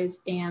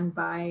size, and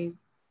by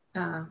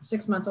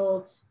 6 months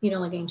old, he'd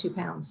only gained 2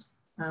 pounds,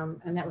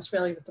 and that was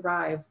failure to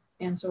thrive.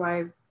 And so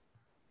I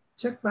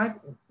took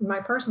my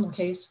personal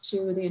case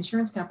to the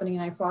insurance company,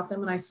 and I fought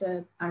them, and I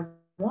said I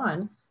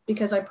won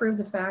because I proved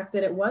the fact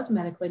that it was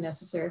medically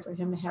necessary for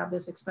him to have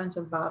this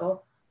expensive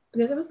bottle,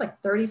 because it was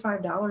like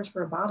 $35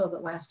 for a bottle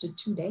that lasted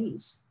 2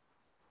 days.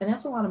 And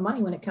that's a lot of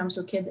money when it comes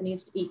to a kid that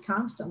needs to eat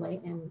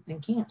constantly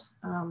and can't.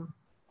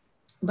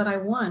 But I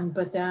won,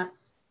 but that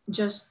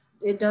just,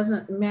 it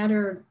doesn't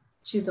matter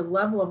to the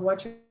level of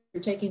what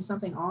you're taking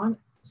something on.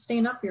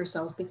 Stand up for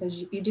yourselves,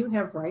 because you do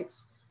have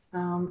rights.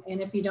 And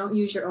if you don't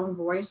use your own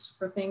voice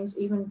for things,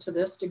 even to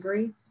this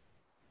degree,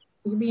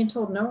 you're being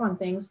told no on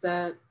things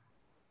that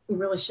you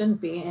really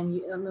shouldn't be.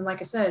 And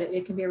like I said,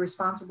 it can be a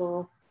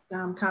responsible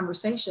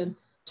conversation,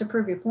 to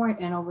prove your point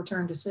and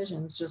overturn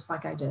decisions just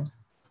like I did.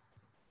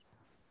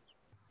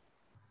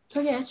 So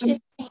yeah, it's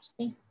changed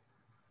me.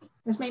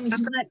 It's made me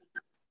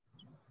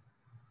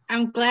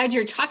I'm glad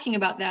you're talking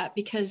about that,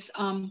 because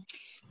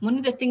one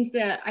of the things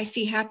that I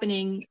see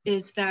happening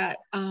is that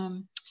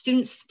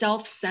students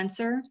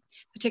self-censor,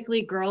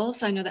 particularly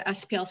girls. I know the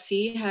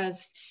SPLC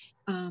has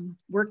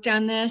worked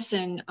on this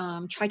and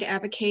tried to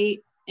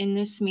advocate in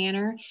this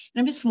manner. And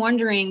I'm just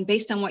wondering,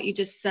 based on what you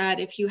just said,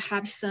 if you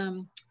have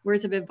some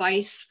words of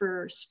advice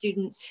for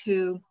students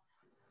who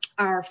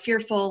are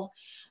fearful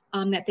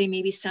that they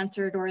may be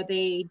censored, or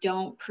they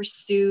don't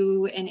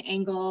pursue an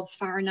angle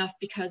far enough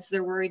because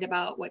they're worried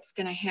about what's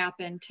going to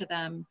happen to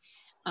them,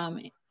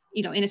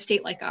 you know, in a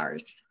state like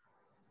ours.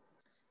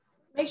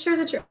 Make sure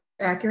that you're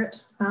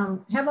accurate.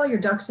 Have all your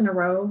ducks in a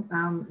row.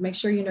 Make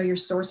sure you know your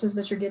sources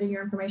that you're getting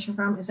your information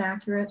from is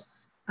accurate.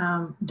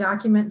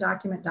 Document.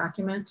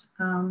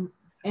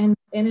 And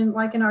in,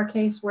 like in our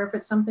case, where if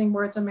it's something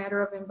where it's a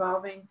matter of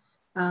involving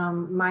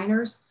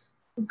minors,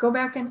 go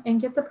back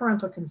and get the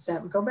parental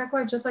consent. Go back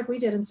just like we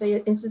did and say,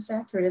 is this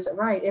accurate? Is it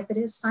right? If it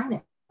is, sign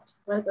it.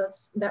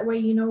 That way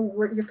you know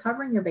where you're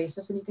covering your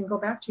basis, and you can go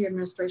back to your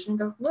administration and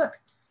go, look,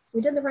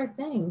 we did the right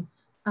thing.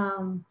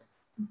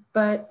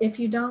 But if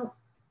you don't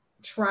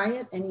try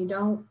it and you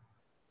don't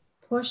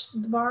push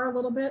the bar a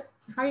little bit,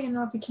 how are you gonna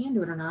know if you can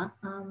do it or not?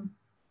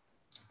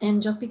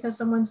 And just because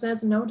someone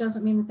says no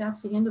doesn't mean that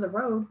that's the end of the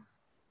road.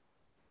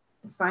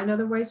 Find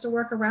other ways to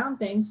work around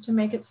things to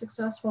make it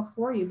successful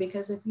for you,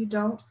 because if you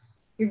don't,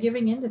 you're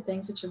giving into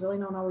things that you really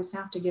don't always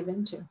have to give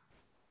into.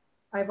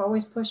 I've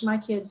always pushed my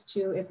kids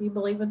to, if you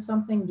believe in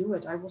something, do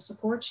it. I will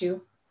support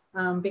you,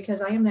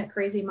 because I am that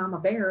crazy mama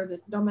bear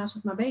that don't mess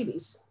with my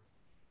babies.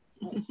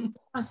 I want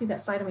to see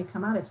that side of me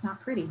come out. It's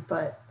not pretty,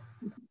 but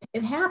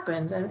it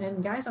happens.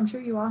 And guys, I'm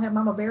sure you all have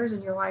mama bears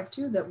in your life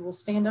too that will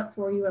stand up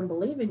for you and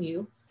believe in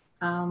you,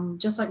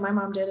 just like my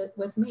mom did it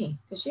with me,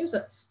 because she was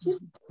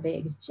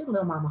big. She had a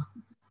little mama.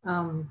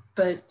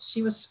 But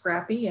she was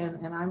scrappy,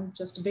 and I'm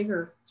just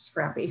bigger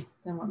scrappy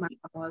than what my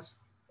mom was.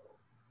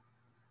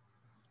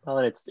 Well,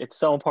 and it's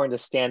so important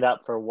to stand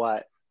up for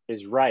what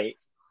is right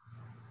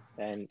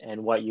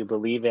and what you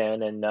believe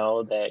in, and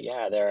know that,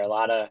 yeah, there are a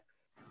lot of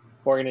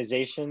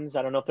organizations.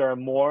 I don't know if there are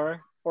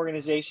more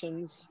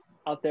organizations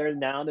out there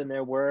now than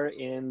there were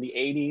in the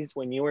 80s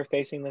when you were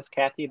facing this,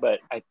 Kathy, but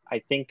I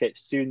think that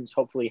students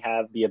hopefully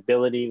have the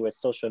ability with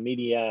social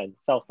media and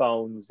cell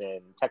phones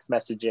and text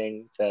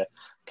messaging to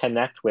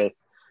connect with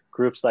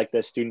groups like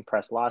the Student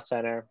Press Law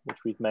Center, which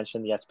we've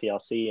mentioned, the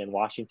SPLC in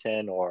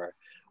Washington, or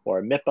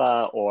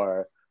MIPA,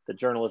 or the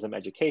Journalism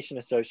Education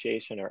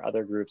Association, or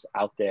other groups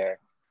out there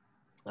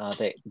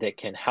that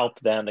can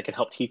help them, that can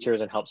help teachers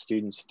and help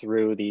students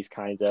through these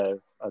kinds of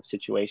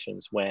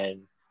situations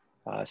when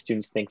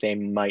students think they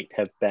might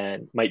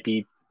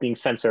be being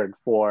censored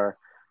for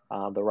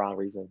the wrong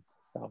reasons.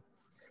 So,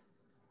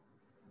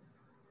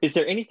 is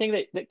there anything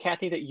that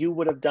Kathy, that you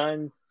would have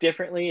done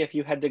differently if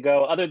you had to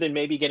go, other than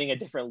maybe getting a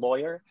different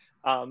lawyer,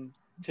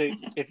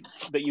 that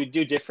you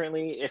do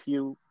differently if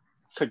you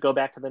could go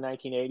back to the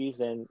 1980s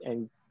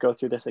and go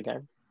through this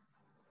again?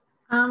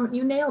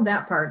 You nailed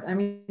that part. I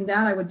mean,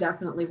 that I would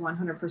definitely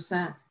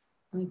 100%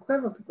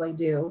 unequivocally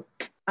do.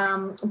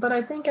 But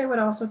I think I would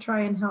also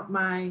try and help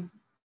my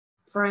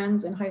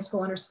friends in high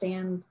school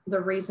understand the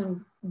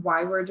reason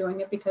why we're doing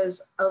it,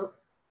 because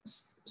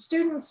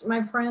students,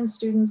 my friends,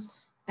 students,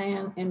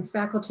 and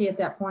faculty at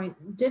that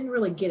point didn't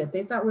really get it.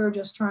 They thought we were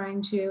just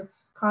trying to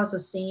cause a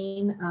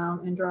scene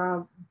and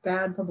draw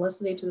bad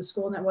publicity to the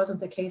school, and that wasn't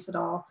the case at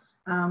all.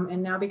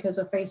 And now, because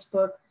of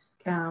Facebook,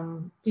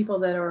 people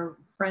that are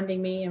friending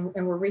me and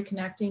we're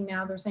reconnecting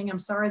now, they're saying, I'm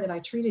sorry that I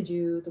treated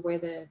you the way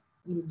that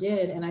you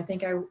did. And I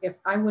think if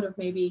I would have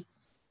maybe,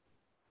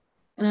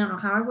 and I don't know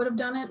how I would have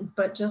done it,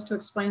 but just to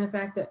explain the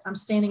fact that I'm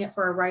standing up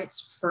for our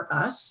rights for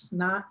us,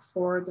 not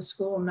for the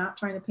school. I'm not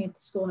trying to paint the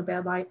school in a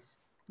bad light,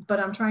 but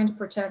I'm trying to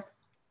protect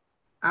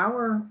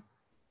our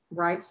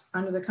rights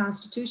under the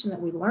Constitution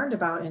that we learned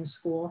about in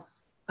school,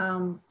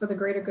 for the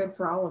greater good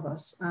for all of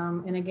us.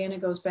 And again, it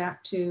goes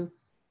back to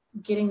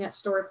getting that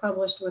story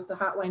published with the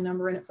hotline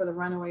number in it for the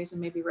runaways,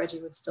 and maybe Reggie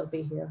would still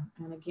be here.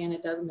 And again,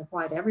 it doesn't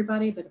apply to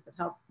everybody, but if it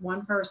helped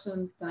one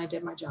person, then I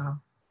did my job.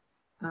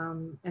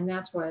 And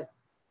that's what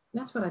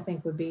I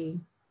think would be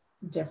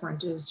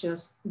different, is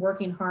just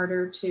working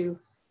harder to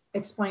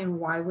explain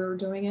why we were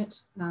doing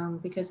it,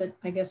 because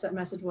I guess that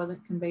message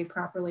wasn't conveyed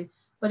properly.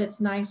 But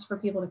it's nice for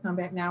people to come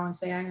back now and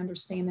say, I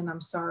understand and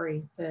I'm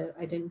sorry that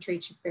I didn't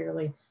treat you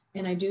fairly.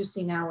 And I do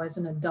see now as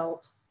an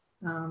adult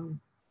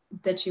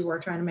that you were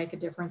trying to make a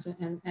difference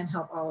and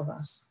help all of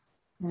us.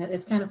 And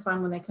it's kind of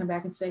fun when they come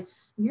back and say,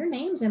 your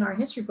name's in our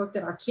history book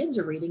that our kids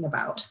are reading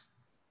about.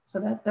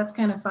 So that's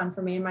kind of fun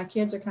for me. And my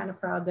kids are kind of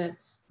proud that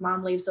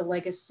mom leaves a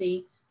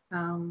legacy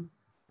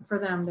for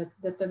them,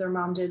 that their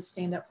mom did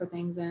stand up for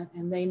things.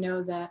 And they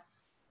know that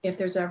if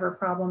there's ever a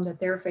problem that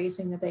they're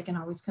facing, that they can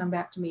always come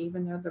back to me,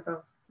 even though they're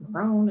both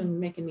grown and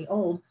making me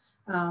old,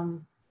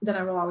 that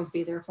I will always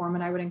be there for them.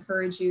 And I would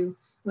encourage you,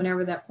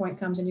 whenever that point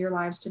comes in your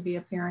lives to be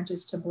a parent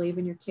is to believe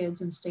in your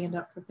kids and stand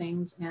up for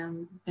things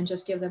and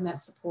just give them that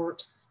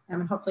support.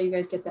 And hopefully you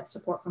guys get that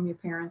support from your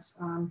parents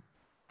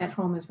at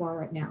home as well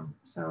right now.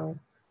 So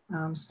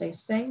stay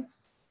safe,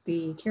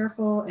 be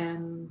careful,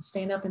 and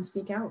stand up and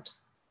speak out.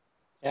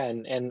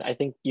 And I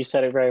think you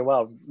said it very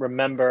well.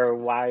 Remember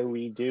why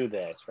we do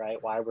this,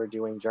 right? Why we're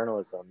doing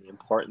journalism, the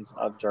importance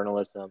of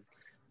journalism,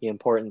 the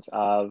importance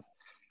of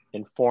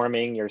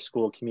informing your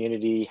school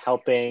community,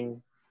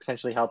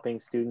 potentially helping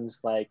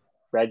students like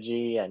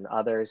Reggie and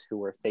others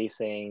who are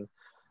facing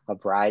a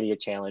variety of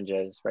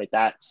challenges, right?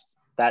 That's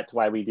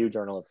why we do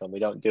journalism. We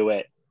don't do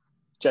it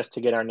just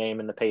to get our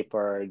name in the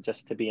paper,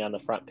 just to be on the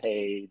front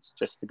page,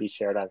 just to be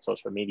shared on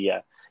social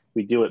media.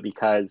 We do it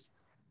because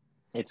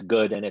it's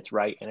good and it's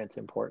right and it's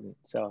important.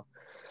 So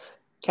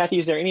Kathy,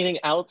 is there anything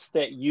else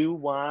that you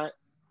want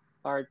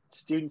our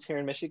students here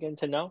in Michigan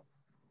to know?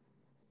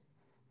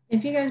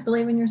 If you guys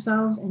believe in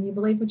yourselves and you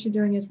believe what you're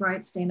doing is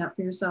right, stand up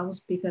for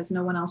yourselves because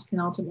no one else can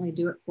ultimately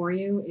do it for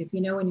you. If you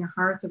know in your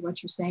heart that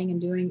what you're saying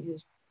and doing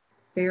is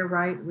fair,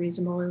 right,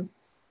 reasonable,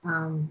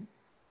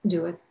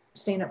 do it.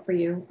 Stand up for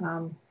you.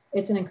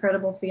 It's an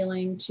incredible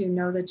feeling to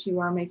know that you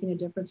are making a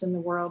difference in the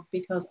world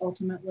because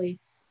ultimately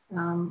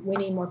we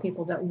need more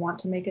people that want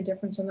to make a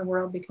difference in the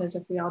world because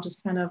if we all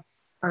just kind of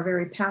are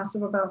very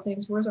passive about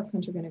things, where's our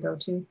country going to go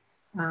to?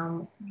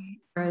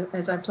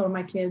 As I've told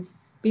my kids,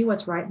 be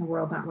what's right in the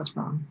world, not what's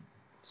wrong.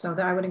 So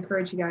that I would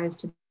encourage you guys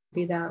to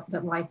be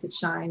that light that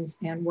shines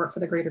and work for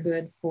the greater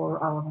good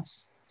for all of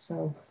us.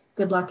 So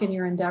good luck in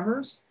your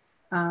endeavors.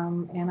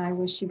 And I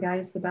wish you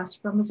guys the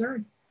best from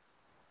Missouri.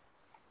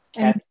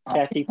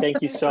 Kathy,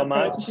 thank you so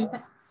much.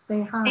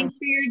 Say hi. Thanks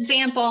for your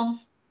example.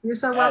 You're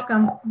so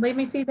welcome. Leave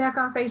me feedback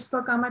on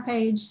Facebook on my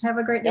page. Have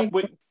a great day.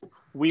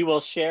 We will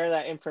share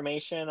that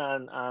information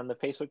on the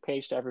Facebook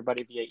page to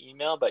everybody via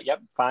email. But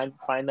yep, find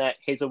that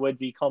Hazelwood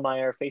v.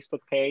 Kuhlmeier Facebook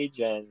page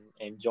and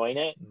join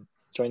it. And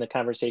join the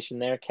conversation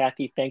there.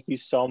 Kathy, thank you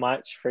so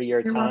much for your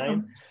You're time.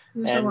 Welcome.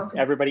 You're and so welcome.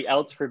 Everybody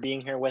else for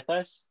being here with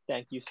us.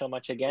 Thank you so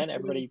much again.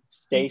 Everybody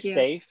stay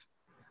safe.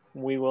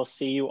 We will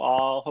see you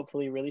all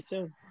hopefully really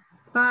soon.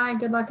 Bye.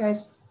 Good luck,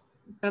 guys.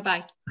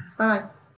 Bye-bye. Bye.